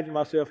can imagine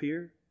myself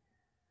here.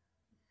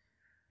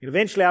 And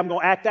eventually I'm going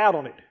to act out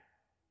on it.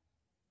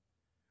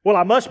 Well,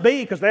 I must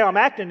be, because now I'm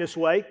acting this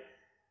way.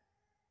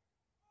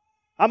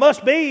 I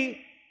must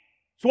be.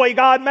 It's the way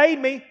God made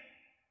me.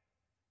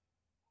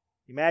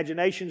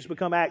 Imaginations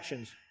become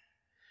actions.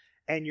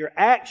 And your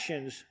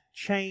actions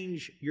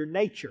change your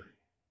nature.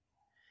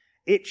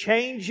 It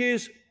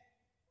changes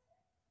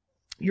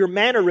your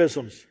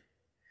mannerisms.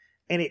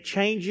 And it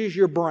changes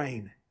your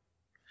brain.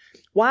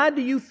 Why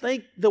do you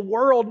think the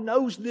world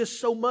knows this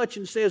so much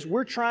and says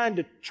we're trying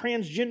to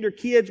transgender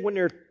kids when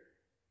they're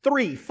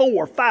 3,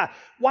 4, 5?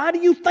 Why do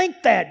you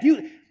think that?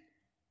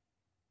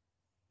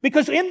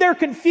 Because in their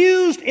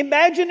confused,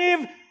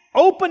 imaginative,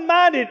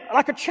 open-minded,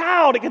 like a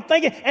child, it can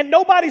think it, and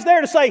nobody's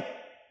there to say,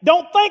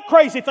 don't think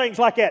crazy things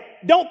like that.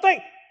 Don't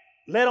think.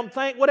 Let them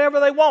think whatever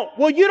they want.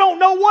 Well, you don't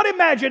know what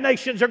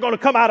imaginations are going to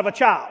come out of a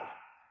child.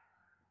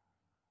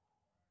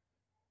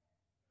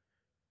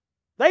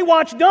 They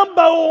watch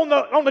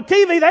Dumbo on the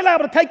TV, they're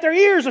liable to take their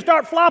ears and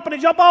start flopping and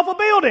jump off a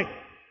building.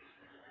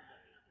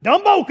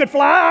 Dumbo could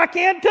fly, I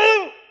can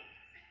too.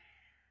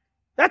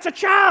 That's a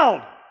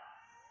child.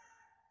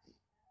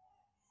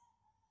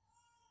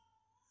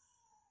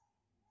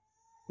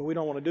 But we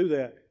don't want to do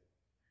that.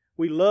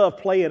 We love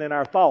playing in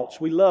our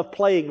thoughts. We love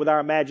playing with our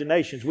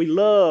imaginations.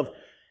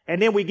 And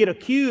then we get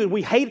accused.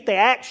 We hate the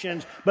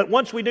actions, but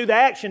once we do the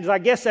actions, I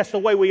guess that's the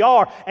way we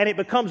are, and it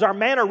becomes our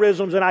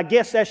mannerisms, and I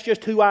guess that's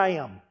just who I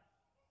am.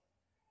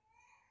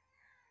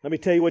 Let me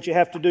tell you what you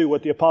have to do,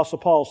 what the Apostle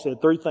Paul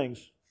said. 3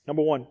 things.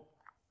 Number 1.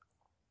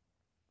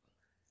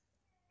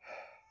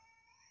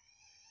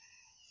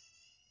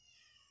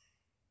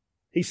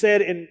 He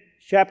said in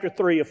chapter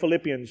 3 of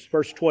Philippians,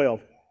 verse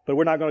 12, But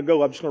we're not going to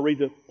go. I'm just going to read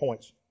the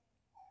points.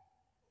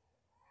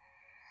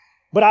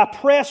 But I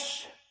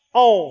press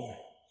on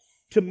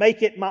to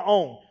make it my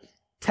own.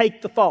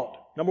 Take the thought.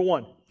 Number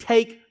one,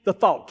 take the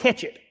thought.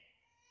 Catch it.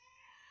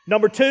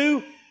 Number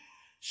two,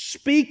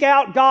 speak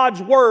out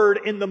God's Word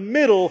in the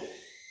middle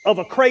of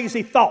a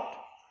crazy thought.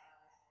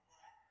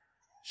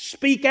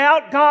 Speak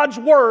out God's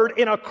Word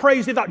in a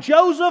crazy thought.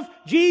 Joseph,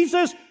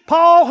 Jesus,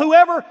 Paul,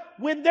 whoever,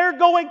 when they're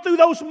going through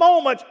those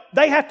moments,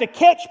 they have to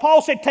catch.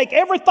 Paul said, take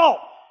every thought,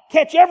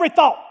 catch every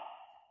thought,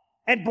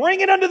 and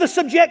bring it under the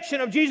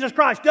subjection of Jesus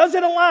Christ. Does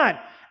it align?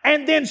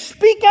 And then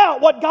speak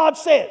out what God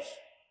says.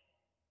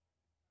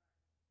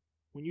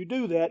 When you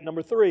do that,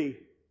 number three,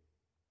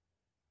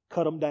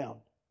 cut them down.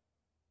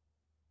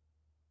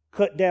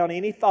 Cut down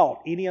any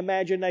thought, any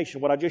imagination.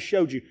 What I just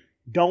showed you.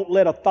 Don't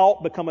let a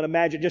thought become an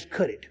imagination. Just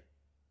cut it.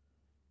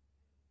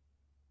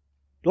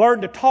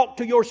 Learn to talk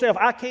to yourself.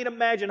 I can't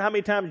imagine how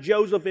many times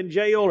Joseph in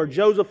jail or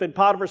Joseph in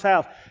Potiphar's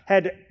house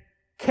had to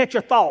catch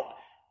a thought.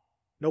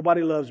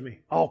 Nobody loves me.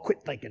 Oh,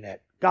 quit thinking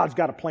that. God's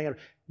got a plan.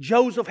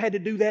 Joseph had to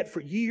do that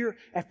for year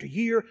after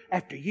year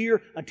after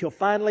year until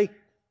finally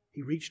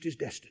he reached his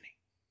destiny.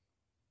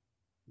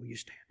 Will you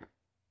stand?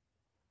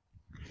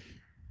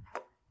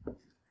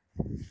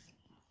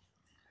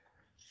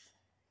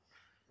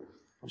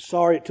 I'm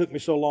sorry it took me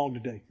so long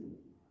today.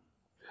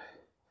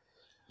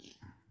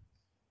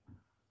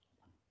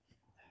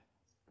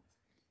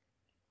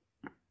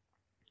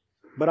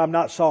 But I'm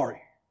not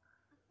sorry.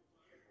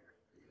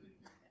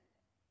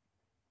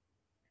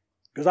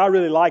 Because I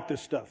really like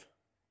this stuff.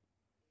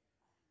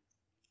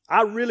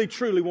 I really,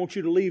 truly want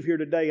you to leave here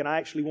today, and I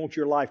actually want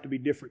your life to be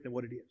different than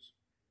what it is.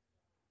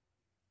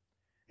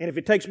 And if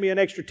it takes me an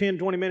extra 10,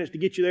 20 minutes to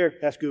get you there,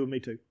 that's good with me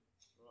too.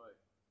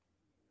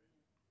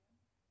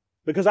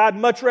 Because I'd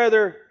much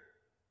rather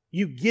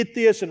you get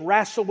this and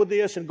wrestle with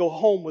this and go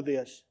home with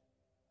this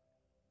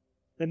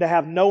than to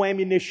have no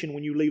ammunition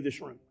when you leave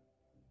this room.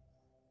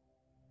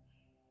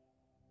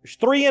 There's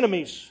three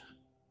enemies,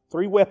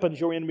 three weapons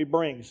your enemy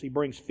brings. He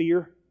brings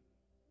fear,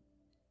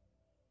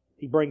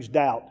 he brings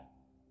doubt,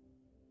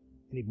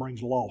 and he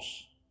brings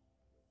loss.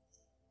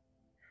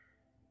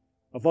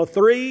 Of the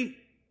three,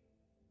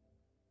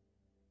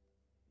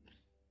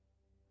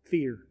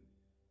 fear,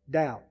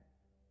 doubt,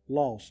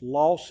 loss.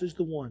 Loss is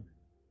the one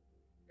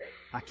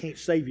I can't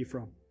save you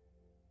from.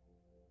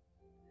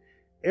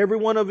 Every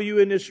one of you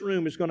in this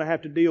room is going to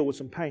have to deal with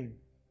some pain.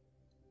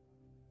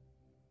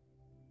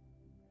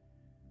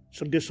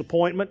 Some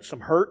disappointment,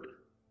 some hurt.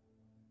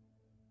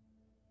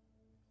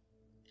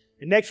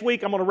 And next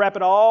week I'm going to wrap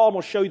it all. I'm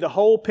going to show you the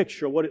whole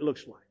picture of what it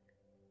looks like.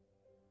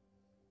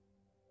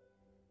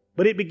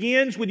 But it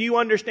begins with you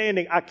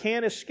understanding I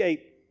can't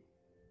escape.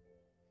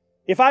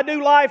 If I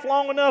do life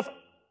long enough,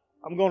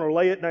 I'm going to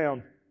lay it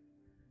down.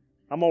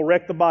 I'm going to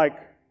wreck the bike.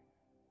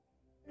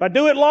 If I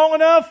do it long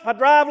enough, if I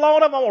drive long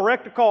enough, I'm going to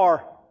wreck the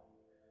car.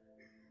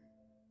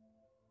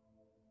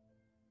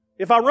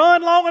 If I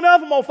run long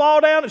enough, I'm going to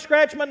fall down and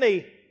scratch my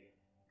knee.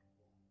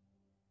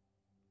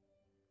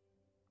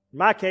 In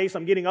my case,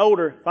 I'm getting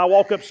older. If I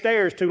walk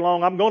upstairs too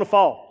long, I'm going to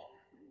fall.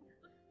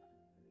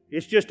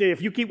 It's just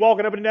if you keep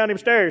walking up and down them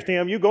stairs,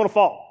 Tim, you're going to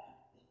fall.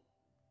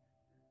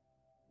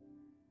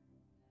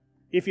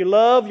 If you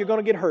love, you're going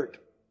to get hurt.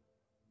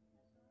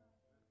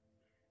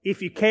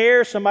 If you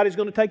care, somebody's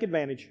going to take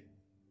advantage.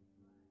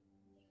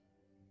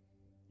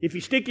 If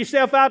you stick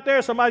yourself out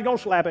there, somebody's going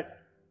to slap it.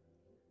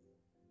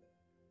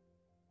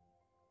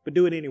 But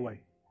do it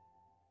anyway.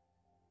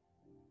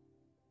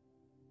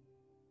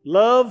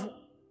 Love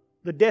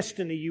the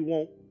destiny you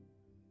want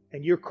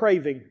and you're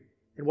craving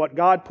and what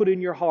God put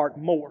in your heart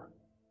more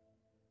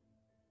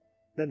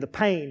than the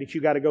pain that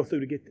you got to go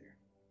through to get there.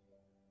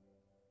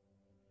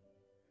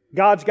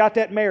 God's got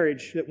that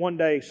marriage that one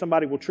day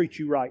somebody will treat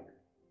you right.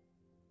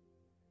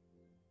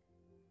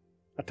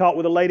 I talked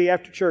with a lady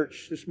after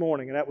church this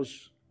morning, and that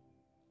was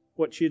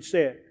what she had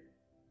said.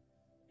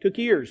 Took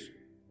years.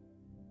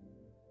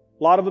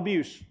 A lot of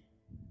abuse.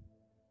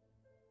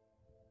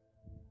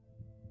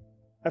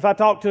 If I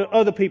talked to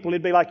other people,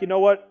 it'd be like, you know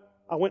what?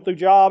 I went through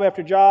job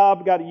after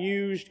job, got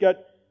used,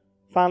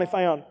 finally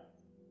found.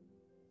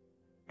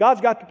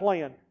 God's got the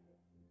plan.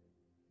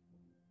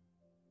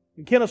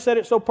 And Kenneth said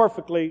it so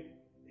perfectly.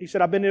 He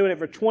said, I've been doing it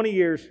for 20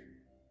 years.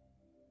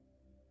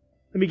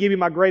 Let me give you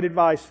my great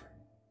advice.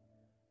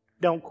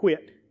 Don't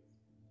quit.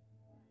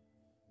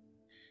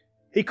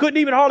 He couldn't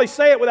even hardly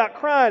say it without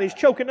crying. He's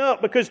choking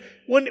up because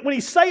when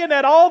he's saying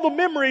that, all the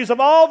memories of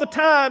all the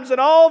times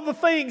and all the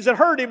things that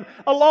hurt him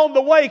along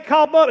the way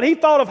come up. And he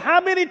thought of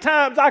how many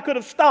times I could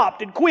have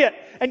stopped and quit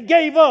and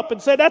gave up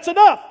and said, that's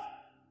enough.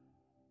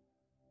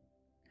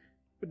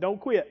 But don't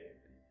quit.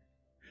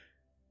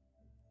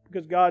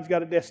 Because God's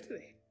got a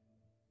destiny.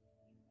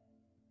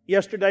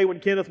 Yesterday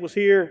when Kenneth was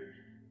here,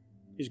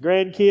 his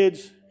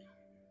grandkids,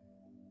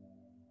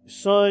 his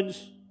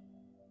sons,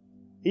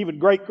 even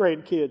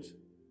great-grandkids,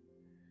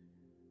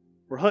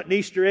 we're hunting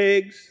Easter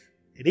eggs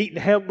and eating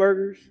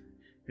hamburgers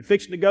and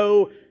fixing to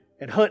go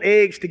and hunt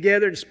eggs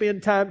together and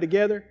spend time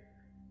together.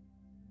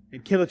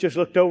 And Kenneth just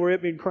looked over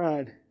at me and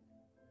cried.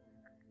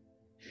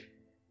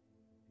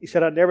 He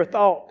said, I never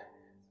thought.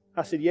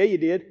 I said, yeah, you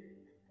did.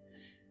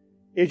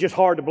 It's just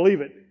hard to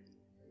believe it.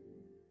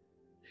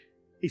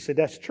 He said,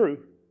 that's true.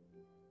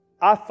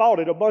 I thought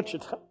it a bunch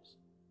of times,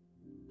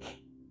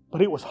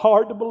 but it was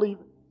hard to believe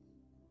it.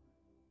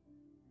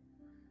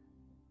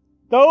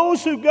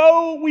 Those who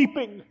go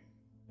weeping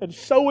and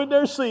sowing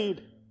their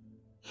seed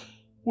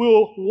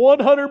will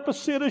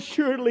 100%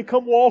 assuredly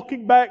come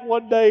walking back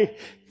one day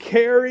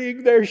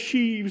carrying their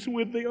sheaves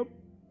with them.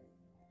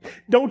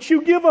 Don't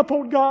you give up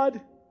on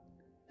God.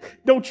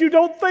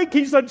 Don't think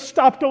He's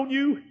unstopped on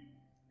you.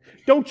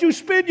 Don't you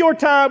spend your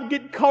time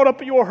getting caught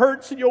up in your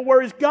hurts and your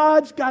worries.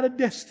 God's got a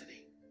destiny.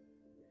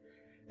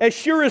 As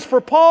sure as for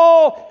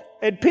Paul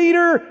and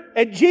Peter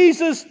and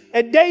Jesus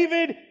and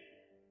David,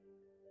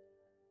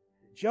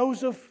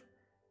 Joseph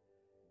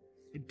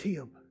and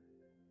Tim,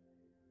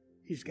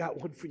 He's got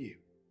one for you.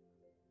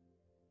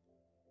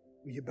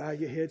 Will you bow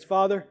your heads,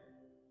 Father?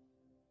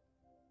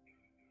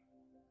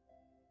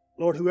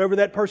 Lord, whoever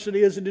that person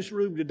is in this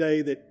room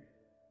today that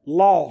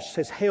loss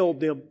has held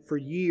them for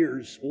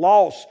years,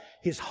 loss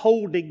is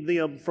holding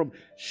them from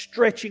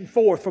stretching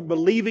forth, from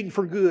believing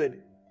for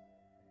good,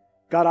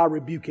 God, I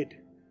rebuke it.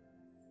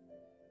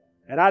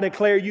 And I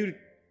declare you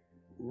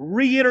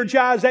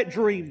re-energize that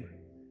dream.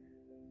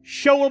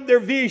 Show them their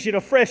vision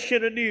afresh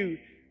and anew.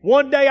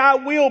 One day I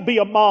will be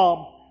a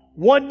mom.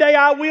 One day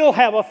I will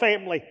have a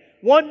family.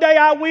 One day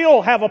I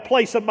will have a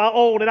place of my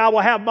own and I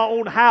will have my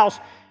own house.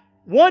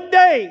 One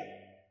day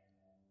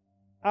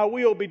I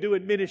will be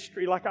doing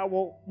ministry like I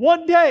want.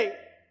 One day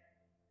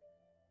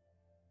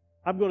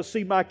I'm going to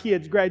see my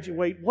kids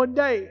graduate. One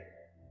day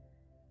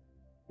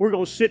we're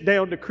going to sit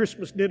down to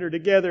Christmas dinner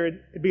together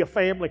and be a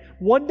family.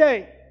 One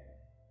day,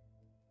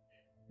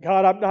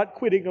 God, I'm not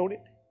quitting on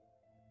it.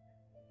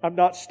 I'm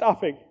not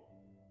stopping.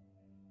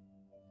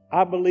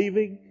 I'm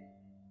believing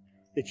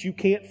that you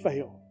can't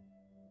fail.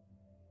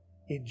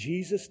 In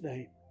Jesus'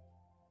 name,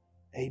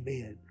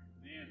 amen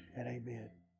and amen.